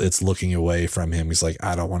like, it's looking away from him. He's like,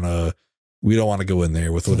 we don't want to go in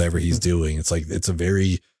there with whatever he's doing. It's like, it's a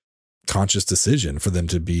very conscious decision for them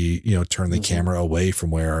to be, turn the camera away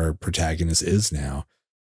from where our protagonist is now.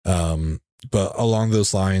 But along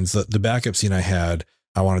those lines, the backup scene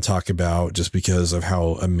I want to talk about just because of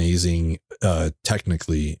how amazing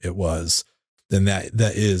technically it was. And that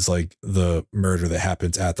is like the murder that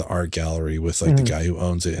happens at the art gallery with like the guy who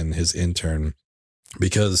owns it and his intern,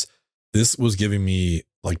 because this was giving me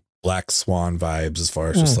like Black Swan vibes as far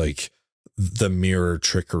as just like the mirror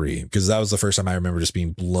trickery, because that was the first time I remember just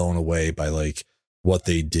being blown away by like what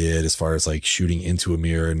they did as far as like shooting into a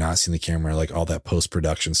mirror and not seeing the camera, like all that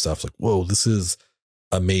post-production stuff. Like, whoa, this is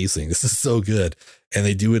amazing. This is so good. And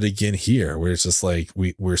they do it again here, where it's just like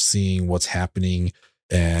we're seeing what's happening,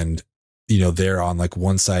 and they're on like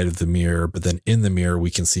one side of the mirror, but then in the mirror we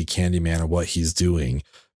can see Candyman and what he's doing.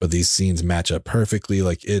 But these scenes match up perfectly.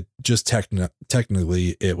 Like it just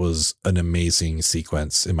technically it was an amazing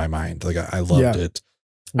sequence in my mind. Like I loved it.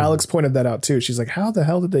 Alex pointed that out too. She's like, how the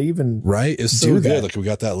hell did they even It's so good. Like we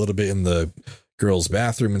got that a little bit in the girls'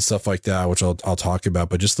 bathroom and stuff like that, which I'll talk about,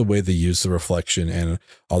 but just the way they use the reflection and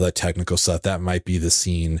all that technical stuff, that might be the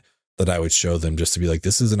scene that I would show them, just to be like,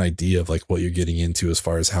 this is an idea of like what you're getting into as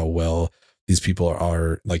far as how well these people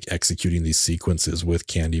are like executing these sequences with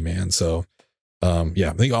Candyman. So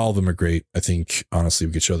I think all of them are great. I think honestly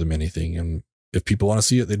we could show them anything, and if people want to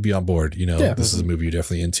see it, they'd be on board. This is a movie you're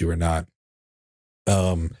definitely into or not.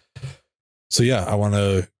 So yeah, I want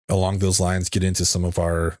to, along those lines, get into some of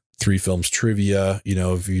our 3 films trivia.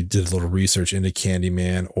 If you did a little research into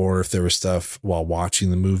Candyman, or if there was stuff while watching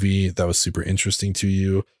the movie that was super interesting to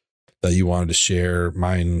you that you wanted to share.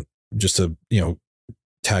 Mine, just to,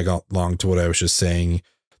 tag along to what I was just saying,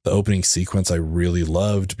 the opening sequence I really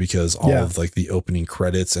loved, because all of like the opening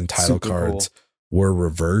credits and title super cards were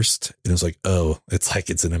reversed. And it was like, oh,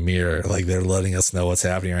 it's in a mirror. Like they're letting us know what's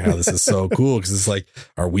happening right now. This is so cool. Cause it's like,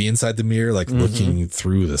 are we inside the mirror, like looking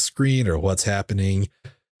through the screen, or what's happening?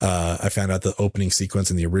 I found out the opening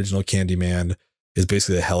sequence in the original Candyman is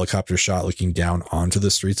basically a helicopter shot looking down onto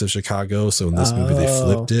the streets of Chicago. So in this movie, they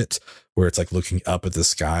flipped it where it's like looking up at the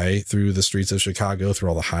sky through the streets of Chicago, through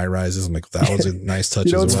all the high rises. I'm like, that was a nice touch.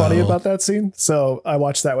 You know what's funny about that scene? So I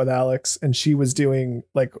watched that with Alex, and she was doing,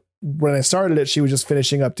 like, when I started it, she was just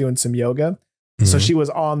finishing up doing some yoga. So she was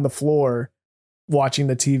on the floor watching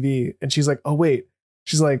the TV, and she's like, oh wait,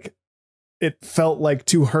 she's like, it felt like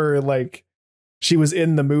to her, like she was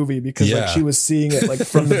in the movie, because like she was seeing it like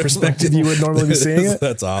from the perspective you would normally be seeing it.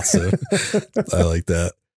 That's awesome. I like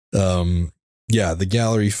that. The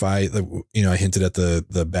gallery fight, I hinted at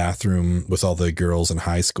the bathroom with all the girls in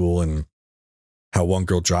high school, and how one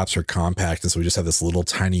girl drops her compact. And so we just have this little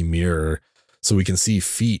tiny mirror so we can see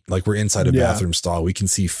feet. Like we're inside a bathroom stall. We can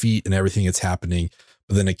see feet and everything that's happening.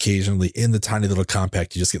 But then occasionally in the tiny little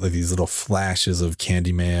compact, you just get like these little flashes of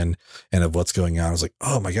Candyman and of what's going on. I was like,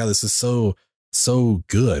 oh my God, this is so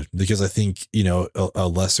good, because I think, a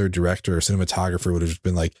lesser director or cinematographer would have just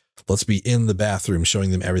been like, let's be in the bathroom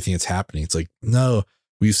showing them everything that's happening. It's like, no,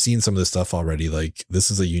 we've seen some of this stuff already. Like,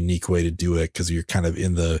 this is a unique way to do it, because you're kind of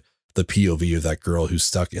in the POV of that girl who's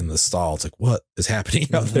stuck in the stall. It's like, what is happening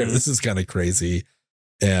out there? This is kind of crazy.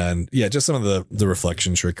 And yeah, just some of the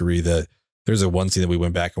reflection trickery. That there's one scene that we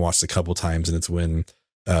went back and watched a couple times, and it's when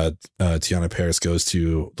Teyonah Parris goes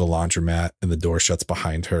to the laundromat and the door shuts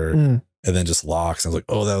behind her and then just locks. And I was like,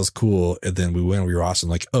 oh, that was cool. And then we were watching,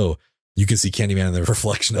 like, oh, you can see Candyman in the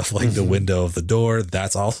reflection of like the window of the door.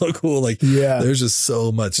 That's also cool. Like, there's just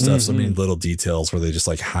so much stuff, so many little details where they just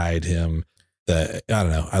like hide him, that I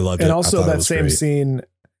don't know. I loved it. And also that same scene,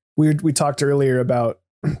 we talked earlier about,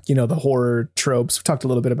 the horror tropes. We talked a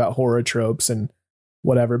little bit about horror tropes and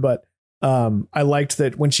whatever, but I liked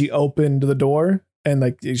that when she opened the door and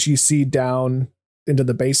like you see down into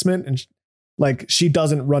the basement, and like she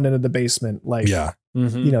doesn't run into the basement. Like, I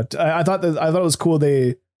thought it was cool.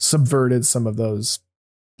 They subverted some of those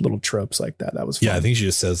little tropes like that. That was fun. Yeah, I think she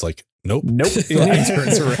just says like, nope. Like,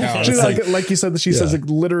 turns around. She's like you said, she says like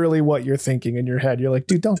literally what you're thinking in your head. You're like,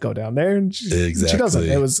 dude, don't go down there. And she doesn't.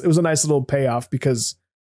 It was a nice little payoff, because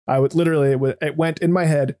I would literally, it went in my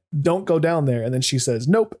head, don't go down there. And then she says,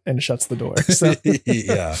 nope, and shuts the door. So.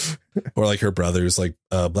 Yeah. Or like her brother's like,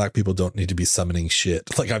 black people don't need to be summoning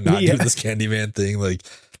shit. Like, I'm not doing this Candyman thing. Like,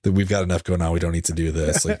 we've got enough going on. We don't need to do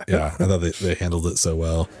this. Like, yeah, I thought they handled it so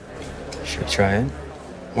well. Should we try it?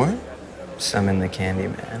 What? Summon the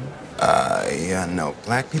Candyman. Yeah, no.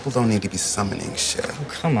 Black people don't need to be summoning shit. Oh,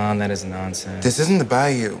 come on, that is nonsense. This isn't the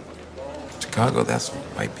Bayou. Chicago, that's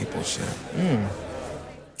white people shit.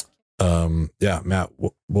 Matt,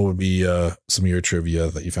 what would be some of your trivia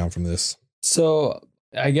that you found from this? So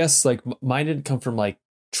I guess like mine didn't come from like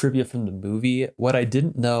trivia from the movie. What I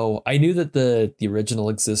didn't know, I knew that the original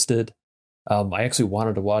existed. I actually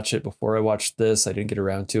wanted to watch it before I watched this. I didn't get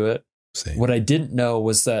around to it. Same. What I didn't know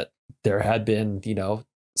was that there had been,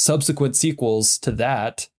 subsequent sequels to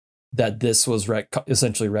that this was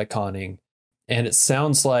essentially retconning. And it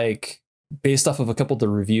sounds like, based off of a couple of the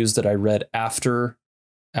reviews that I read after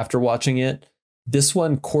watching it, this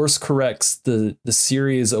one course corrects the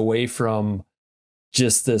series away from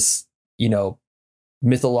just this,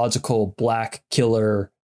 mythological black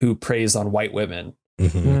killer who preys on white women,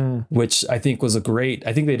 which I think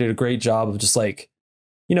I think they did a great job of just like,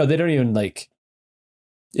 they don't even like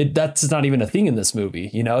it. That's not even a thing in this movie,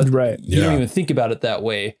 right? You don't even think about it that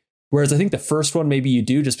way. Whereas I think the first one, maybe you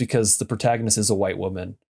do, just because the protagonist is a white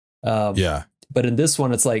woman. But in this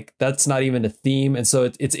one, it's like, that's not even a theme. And so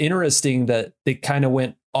it's interesting that they kind of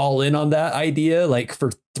went all in on that idea, like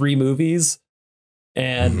for 3 movies.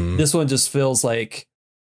 And this one just feels like,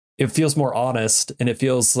 it feels more honest, and it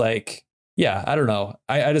feels like, I don't know.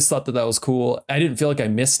 I just thought that was cool. I didn't feel like I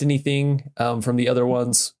missed anything from the other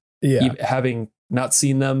ones, having not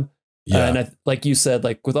seen them. And like you said,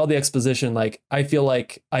 like with all the exposition, like I feel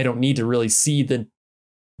like I don't need to really see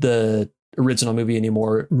the original movie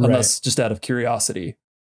anymore, unless just out of curiosity.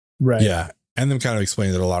 Right. Yeah. And them kind of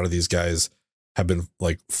explaining that a lot of these guys have been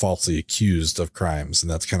like falsely accused of crimes. And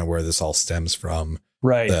that's kind of where this all stems from.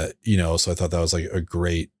 Right. That, you know, so I thought that was like a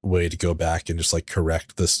great way to go back and just like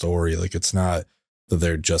correct the story. Like, it's not that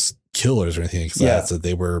they're just killers or anything like that. It's that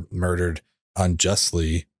they were murdered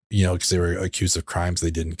unjustly, you know, because they were accused of crimes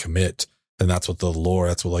they didn't commit. And that's what the lore,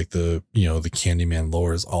 that's what like the, you know, the Candyman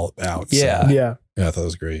lore is all about. Yeah. So, Yeah. I thought it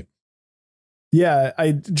was great. Yeah.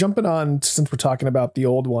 I jumping on, since we're talking about the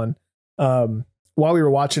old one, while we were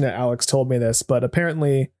watching it, Alex told me this, but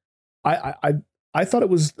apparently I thought it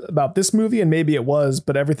was about this movie, and maybe it was,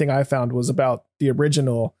 but everything I found was about the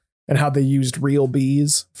original and how they used real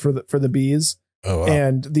bees for the bees. Oh, wow.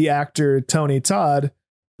 And the actor Tony Todd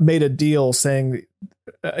made a deal saying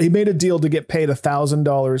he made a deal to get paid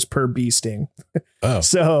 $1,000 per bee sting. Oh.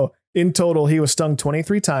 So in total, he was stung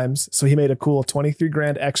 23 times. So he made a cool 23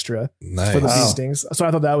 grand extra for the bee stings. So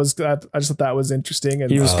I thought I just thought that was interesting.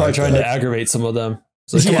 And he was probably trying to aggravate some of them.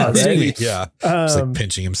 So come on, right? Yeah. Just like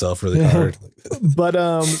pinching himself really hard. But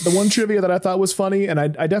the one trivia that I thought was funny, and I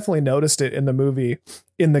definitely noticed it in the movie,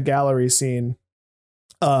 in the gallery scene,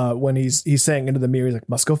 when he's saying into the mirror, he's like,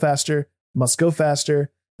 must go faster.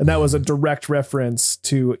 And that was a direct reference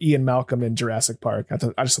to Ian Malcolm in Jurassic Park.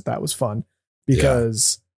 I just thought that was fun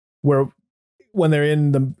because when they're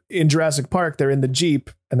in Jurassic Park, they're in the Jeep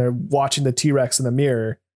and they're watching the T-Rex in the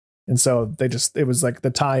mirror. And so it was like the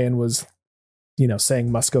tie-in was, you know,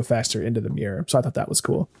 saying must go faster into the mirror. So I thought that was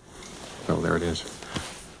cool. Oh, there it is.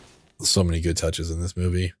 So many good touches in this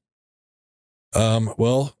movie.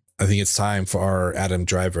 Well, I think it's time for our Adam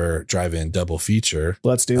Driver drive-in double feature.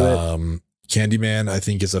 Let's do it. Candyman, I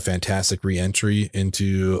think, is a fantastic re-entry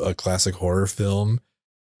into a classic horror film.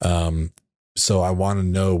 So I want to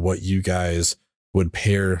know what you guys would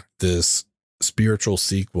pair this spiritual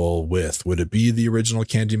sequel with. Would it be the original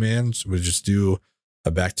Candyman? Would it just do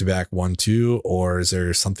a back-to-back 1-2, or is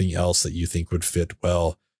there something else that you think would fit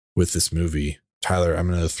well with this movie? Tyler, I'm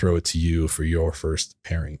going to throw it to you for your first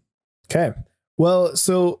pairing. Okay. Well,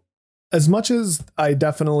 so as much as I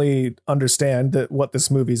definitely understand that what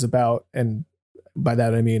this movie's about, and by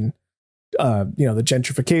that I mean, you know, the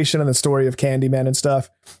gentrification and the story of Candyman and stuff,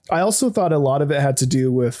 I also thought a lot of it had to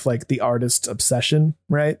do with like the artist's obsession,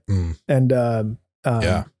 right? And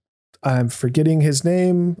I'm forgetting his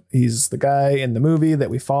name. He's the guy in the movie that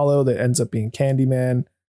we follow that ends up being Candyman.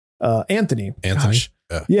 Anthony. Gosh.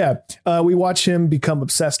 Yeah. We watch him become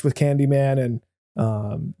obsessed with Candyman and,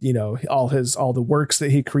 you know, all the works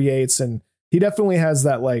that he creates. And he definitely has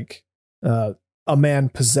that like, a man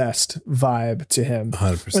possessed vibe to him.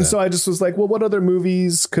 100%. And so I just was like, well, what other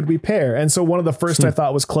movies could we pair? And so one of the first I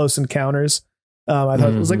thought was Close Encounters. I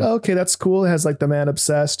thought it was like, oh, okay, that's cool. It has like the man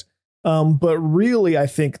obsessed. But really, I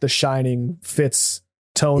think The Shining fits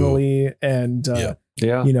tonally. And,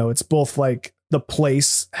 you know, it's both like the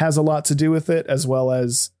place has a lot to do with it as well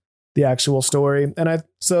as the actual story. And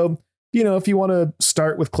so, you know, if you want to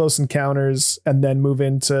start with Close Encounters and then move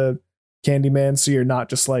into Candyman, so you're not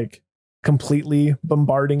just like completely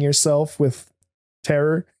bombarding yourself with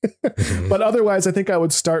terror. But otherwise, I think I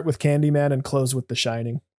would start with Candyman and close with The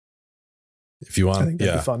Shining. If you want,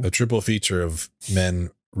 a triple feature of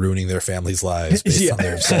men ruining their families' lives based on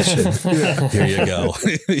their obsession. Here you go.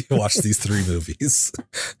 You watch these 3 movies.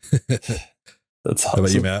 That's awesome. How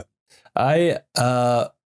about you, Matt?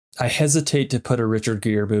 I hesitate to put a Richard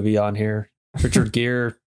Gere movie on here. Richard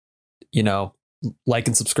Gere, you know, like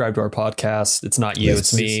and subscribe to our podcast. It's not you,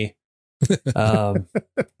 it's me.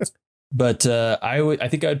 But I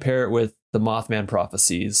think I'd pair it with the Mothman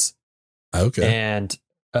Prophecies. Okay. And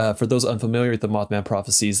for those unfamiliar with the Mothman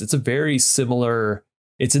Prophecies, it's a very similar,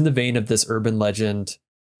 it's in the vein of this urban legend,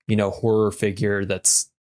 you know, horror figure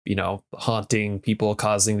that's, you know, haunting people,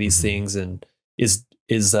 causing these things, and is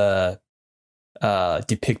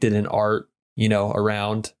depicted in art, you know,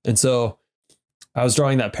 around. And so I was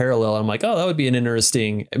drawing that parallel. And I'm like, oh, that would be an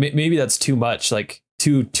interesting, maybe that's too much, like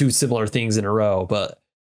two similar things in a row. But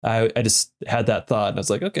I just had that thought and I was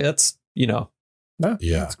like, okay, that's, you know,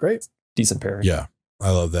 that's great. Decent pairing. Yeah. I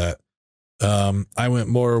love that. I went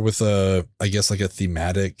more with I guess like a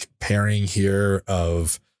thematic pairing here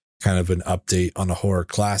of kind of an update on a horror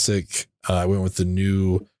classic. I went with the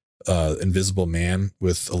new Invisible Man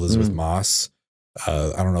with Elizabeth Moss.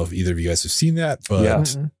 I don't know if either of you guys have seen that,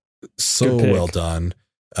 but so well done.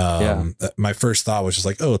 My first thought was just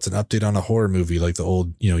like, oh, it's an update on a horror movie, like the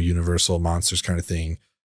old, you know, Universal monsters kind of thing.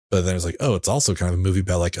 But then it's like, oh, it's also kind of a movie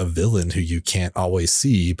about like a villain who you can't always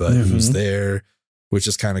see, but who's there, which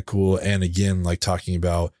is kind of cool. And again, like talking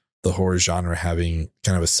about the horror genre having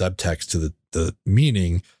kind of a subtext to the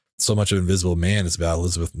meaning. So much of Invisible Man is about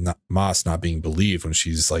Elizabeth Moss not being believed when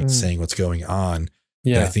she's like saying what's going on.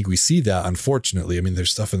 And I think we see that, unfortunately. I mean,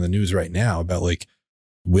 there's stuff in the news right now about like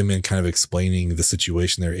women kind of explaining the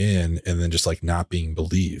situation they're in and then just like not being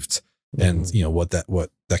believed. And you know what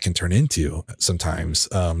that can turn into sometimes.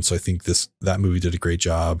 So I think that movie did a great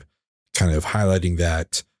job kind of highlighting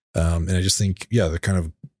that. And I just think, they're kind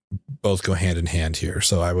of both go hand in hand here.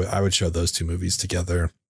 So I would show those two movies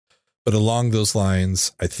together. But along those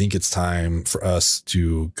lines, I think it's time for us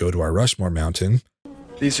to go to our Rushmore Mountain.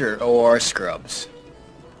 These are OR scrubs.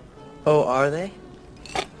 Oh, are they?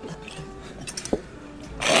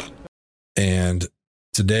 And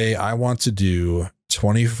today I want to do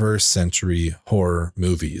 21st century horror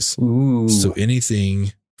movies. Ooh. So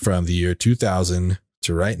anything from the year 2000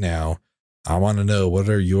 to right now, I want to know, what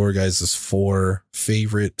are your guys' 4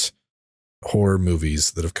 favorite horror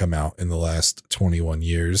movies that have come out in the last 21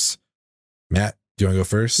 years? Matt, do you want to go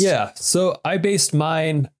first? Yeah. So I based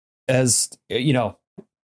mine as,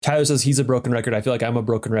 Tyler says he's a broken record. I feel like I'm a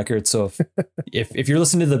broken record. So if you're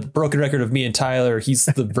listening to the broken record of me and Tyler, he's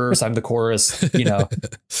the verse, I'm the chorus, You're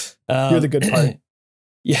the good part.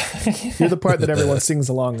 Yeah. You're the part that everyone sings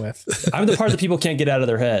along with. I'm the part that people can't get out of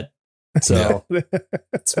their head. So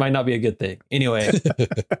this might not be a good thing. Anyway,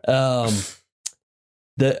 I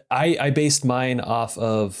based mine off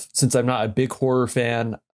of, since I'm not a big horror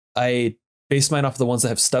fan, I based mine off of the ones that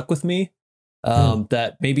have stuck with me.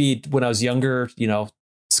 That maybe when I was younger,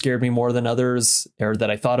 scared me more than others, or that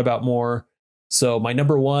I thought about more. So my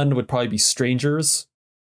number 1 would probably be Strangers.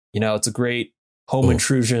 It's a great home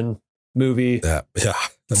intrusion movie. That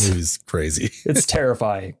movie's crazy. It's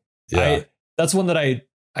terrifying. Yeah. That's one that I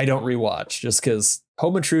don't rewatch just because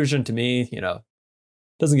home intrusion to me,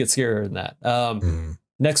 doesn't get scarier than that.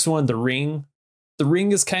 Next one, The Ring. The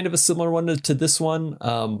Ring is kind of a similar one to this one.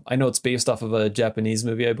 I know it's based off of a Japanese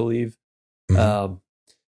movie, I believe.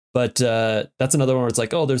 But that's another one where it's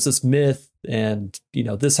like, oh, there's this myth and,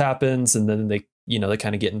 this happens. And then they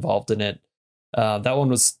kind of get involved in it. That one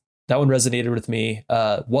resonated with me.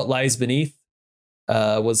 What Lies Beneath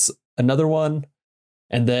was another one.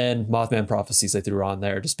 And then Mothman Prophecies I threw on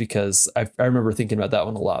there just because I remember thinking about that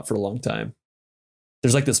one a lot for a long time.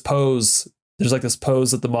 There's like this pose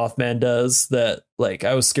that the Mothman does that, like,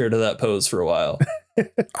 I was scared of that pose for a while.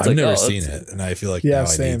 I've never seen it, and I feel like now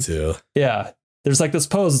I need to. Yeah. There's like this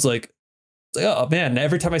pose. It's like, oh man,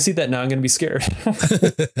 every time I see that now I'm going to be scared.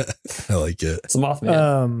 I like it. It's a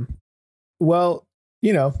Mothman. Well,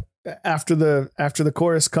 after the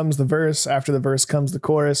chorus comes the verse, after the verse comes the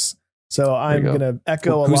chorus. So I'm going to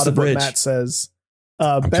echo a lot of what Matt says.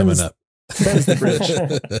 Ben's the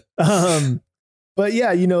bridge. But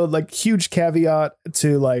yeah, like huge caveat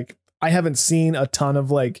to like, I haven't seen a ton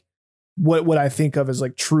of like what I think of as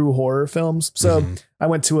like true horror films. So I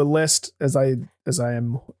went to a list as I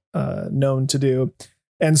am known to do.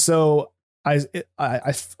 And so I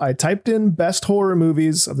typed in best horror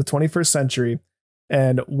movies of the 21st century,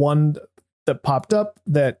 and one that popped up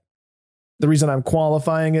that the reason I'm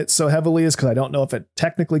qualifying it so heavily is because I don't know if it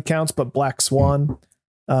technically counts, but Black Swan.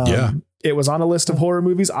 It was on a list of horror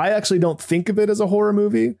movies. I actually don't think of it as a horror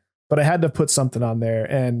movie, but I had to put something on there.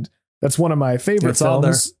 And that's one of my favorite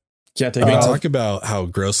films. Can't take talk about how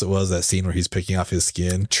gross it was, that scene where he's picking off his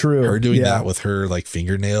skin. True. Her doing that with her like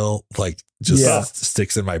fingernail, like just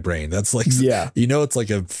sticks in my brain. That's like, it's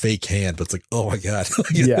like a fake hand, but it's like, oh my God.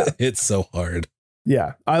 It's so hard.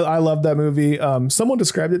 Yeah. I love that movie. Someone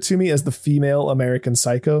described it to me as the female American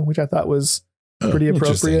Psycho, which I thought was pretty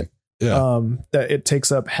appropriate. Yeah. That it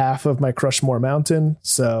takes up half of my Crushmore Mountain.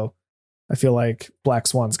 So I feel like Black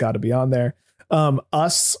Swan's got to be on there.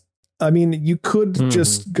 Us. I mean, you could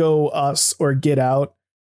just go Us or Get Out,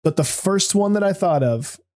 but the first one that I thought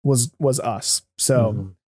of was Us.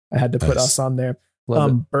 So I had to put Us on there.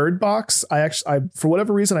 Bird Box. I for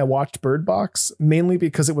whatever reason, I watched Bird Box mainly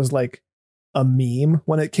because it was like a meme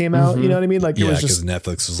when it came out. You know what I mean? Like, it was just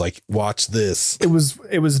Netflix was like, watch this. It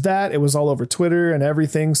was that. It was all over Twitter and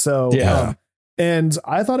everything. So and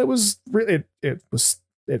I thought it was it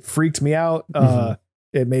freaked me out.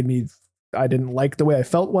 It made me. I didn't like the way I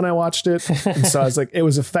felt when I watched it. And so I was like, it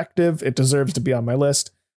was effective. It deserves to be on my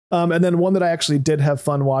list. And then one that I actually did have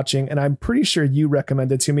fun watching, and I'm pretty sure you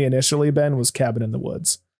recommended to me initially, Ben, was Cabin in the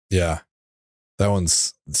Woods. Yeah. That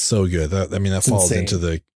one's so good. That falls insane into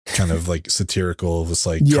the kind of like satirical, just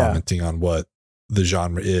like commenting on what the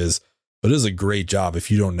genre is, but it is a great job if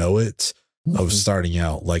you don't know it of starting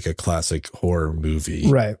out like a classic horror movie.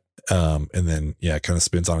 Right. And then, it kind of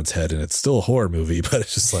spins on its head and it's still a horror movie, but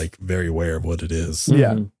it's just like very aware of what it is.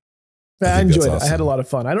 Yeah. I enjoyed it. Awesome. I had a lot of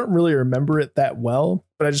fun. I don't really remember it that well,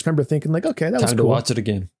 but I just remember thinking like, okay, that was cool. Time to watch it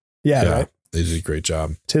again. Yeah. Right. They did a great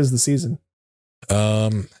job. 'Tis the season.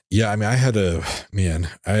 Yeah, I mean, I had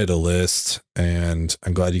a list, and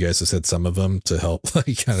I'm glad you guys have said some of them to help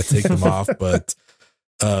like kind of take them off. But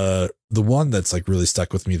the one that's like really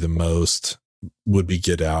stuck with me the most would be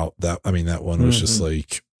Get Out. That one was just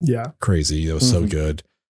like crazy. It was so good.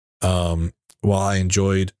 While I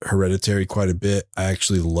enjoyed Hereditary quite a bit, I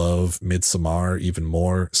actually love Midsommar even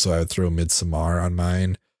more. So I would throw Midsommar on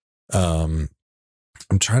mine.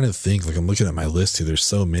 I'm trying to think, like I'm looking at my list here. There's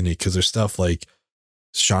so many because there's stuff like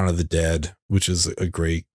Shaun of the Dead, which is a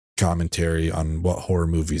great commentary on what horror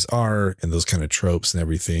movies are and those kind of tropes and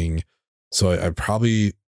everything. So I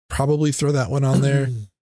probably throw that one on there.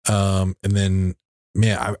 And then,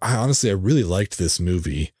 man, I honestly, I really liked this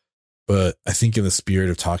movie, but I think in the spirit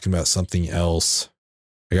of talking about something else,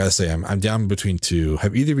 I gotta say I'm down between two.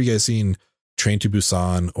 Have either of you guys seen Train to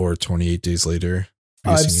Busan or 28 Days Later?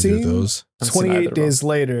 I've seen those. 28 Days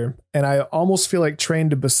Later, and I almost feel like Train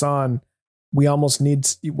to Busan, we almost need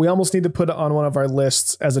to put it on one of our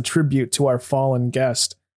lists as a tribute to our fallen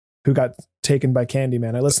guest who got taken by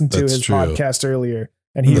Candyman. I listened to his podcast earlier,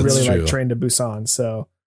 and he really liked Train to Busan. So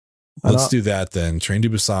let's do that then. Train to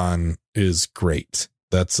Busan is great.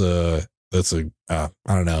 That's a I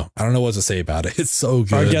don't know what to say about it. It's so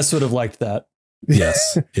good. Our guest would have liked that.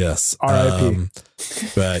 Yes. R.I.P.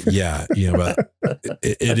 But yeah, but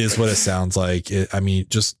it is what it sounds like.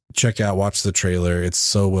 Just watch the trailer. It's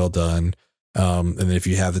so well done. And then if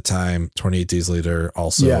you have the time, 28 Days Later,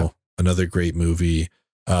 also another great movie.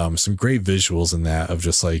 Some great visuals in that of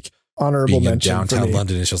just like honorable being in mention downtown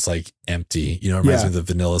London. It's just like empty, it reminds me of the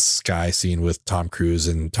Vanilla Sky scene with Tom Cruise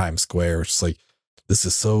in Times Square. It's just like, this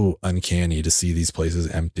is so uncanny to see these places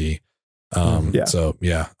empty. So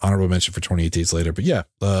yeah, honorable mention for 28 Days Later, but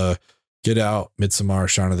Get Out, Midsommar,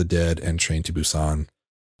 Shaun of the Dead, and Train to Busan.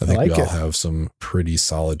 I think we all have some pretty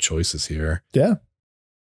solid choices here. Yeah.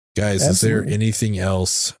 Guys, Is there anything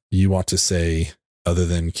else you want to say other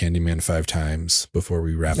than Candyman 5 times before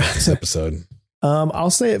we wrap up this episode? I'll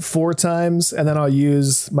say it 4 times, and then I'll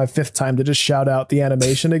use my 5th time to just shout out the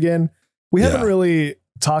animation again. We haven't really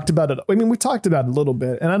talked about it. I mean, we talked about it a little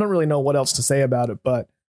bit, and I don't really know what else to say about it, but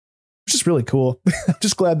it's just really cool. I'm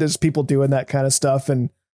just glad there's people doing that kind of stuff, and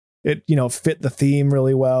it, fit the theme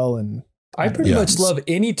really well. And I pretty much love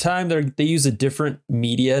any time they use a different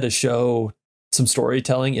media to show some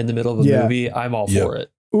storytelling in the middle of a movie. I'm all for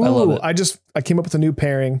it. Ooh, I love it. I came up with a new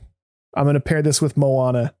pairing. I'm going to pair this with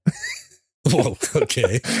Moana. Whoa,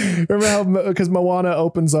 okay. Remember how, because Moana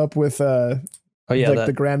opens up with the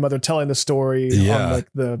grandmother telling the story on like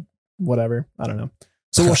the whatever. I don't know.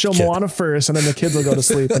 So we'll show Moana first, and then the kids will go to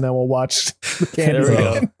sleep, and then we'll watch the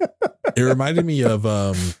Candyman. It reminded me of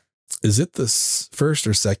is it the first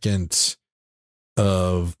or second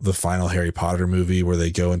of the final Harry Potter movie where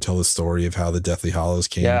they go and tell the story of how the Deathly Hallows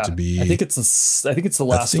came to be? I think it's the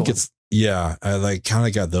last one. I like kind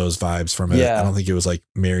of got those vibes from it. Yeah. I don't think it was like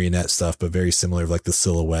marionette stuff, but very similar, like the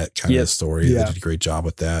silhouette kind of story. They did a great job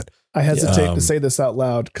with that. I hesitate to say this out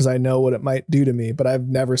loud because I know what it might do to me, but I've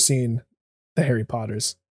never seen the Harry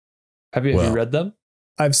Potters. Have you read them?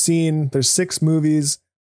 There's 6 movies,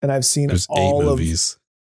 and I've seen all 8 movies.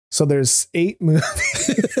 So there's 8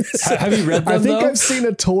 movies. Have you read them? I think I've seen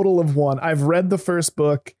a total of 1. I've read the first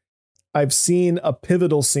book. I've seen a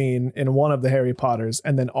pivotal scene in one of the Harry Potters,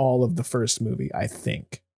 and then all of the first movie, I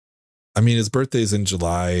think. I mean, his birthday's in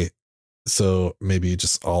July, so maybe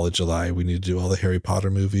just all of July we need to do all the Harry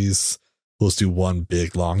Potter movies. We'll just do one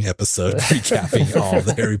big long episode recapping all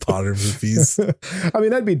the Harry Potter movies. I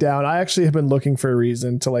mean, I'd be down. I actually have been looking for a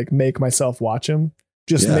reason to like make myself watch them.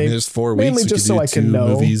 There's 4 weeks. Mainly just so I can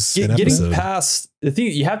know. Getting past the thing,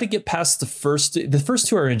 you have to get past the first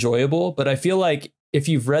 2 are enjoyable, but I feel like if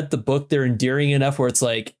you've read the book, they're endearing enough where it's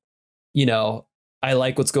like, I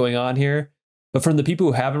like what's going on here. But from the people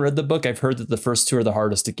who haven't read the book, I've heard that the first 2 are the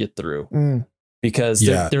hardest to get through because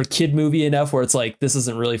they're kid movie enough where it's like, this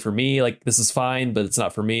isn't really for me. Like, this is fine, but it's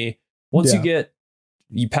not for me. Once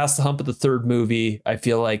you pass the hump of the 3rd movie, I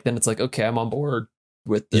feel like then it's like, okay, I'm on board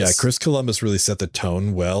with this. Yeah, Chris Columbus really set the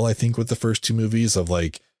tone well, I think, with the first 2 movies of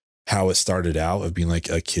like how it started out of being like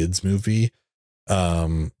a kid's movie.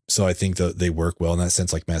 So I think that they work well in that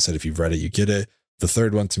sense. Like Matt said, if you've read it, you get it. The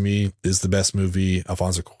 3rd one to me is the best movie.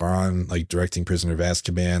 Alfonso Cuarón, like directing Prisoner of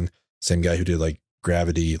Azkaban, same guy who did like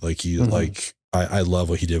Gravity. Like he I love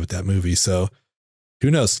what he did with that movie. So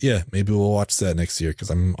who knows? Yeah, maybe we'll watch that next year because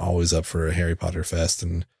I'm always up for a Harry Potter fest,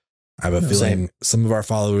 and I have a feeling some of our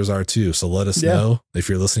followers are too. So let us know if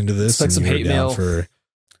you're listening to this. Expect some hate mail for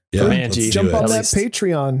jump on that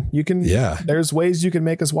Patreon. You can. There's ways you can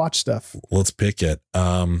make us watch stuff. Let's pick it.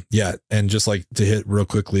 And just like to hit real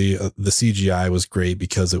quickly, the CGI was great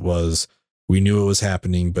because it was we knew it was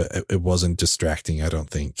happening, but it wasn't distracting. I don't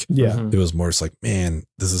think. Yeah. It was more just like, man,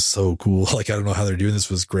 this is so cool. Like, I don't know how they're doing this.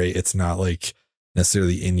 Was great. It's not like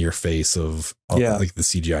necessarily in your face of like the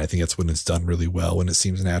CGI. I think that's when it's done really well, when it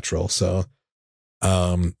seems natural. So,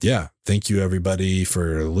 yeah, thank you everybody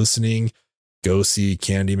for listening. Go see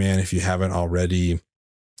Candyman if you haven't already.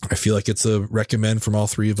 I feel like it's a recommend from all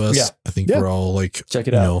three of us. Yeah. I think we're all like, check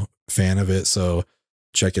it out. Fan of it. So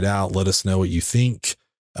check it out. Let us know what you think.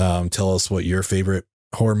 Tell us what your favorite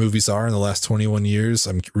horror movies are in the last 21 years.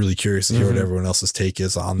 I'm really curious to hear what everyone else's take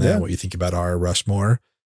is on that. What you think about our Rushmore.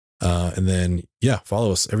 And then,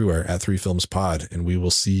 follow us everywhere at 3 Films Pod. And we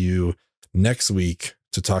will see you next week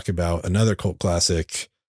to talk about another cult classic,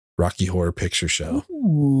 Rocky Horror Picture Show.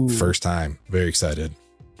 Ooh. First time. Very excited.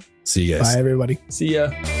 See you guys. Bye, everybody. See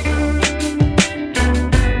ya.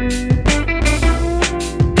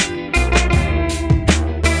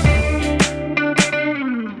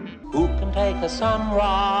 Who can take a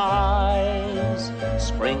sunrise,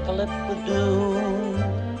 sprinkle it with dew,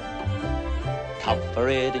 cover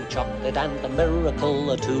it in chocolate and a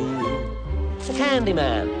miracle or two? The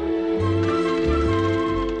Candyman.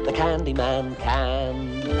 The Candyman can.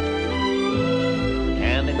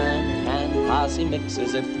 Candyman can, 'cause he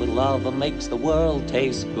mixes it with love and makes the world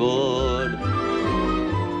taste good.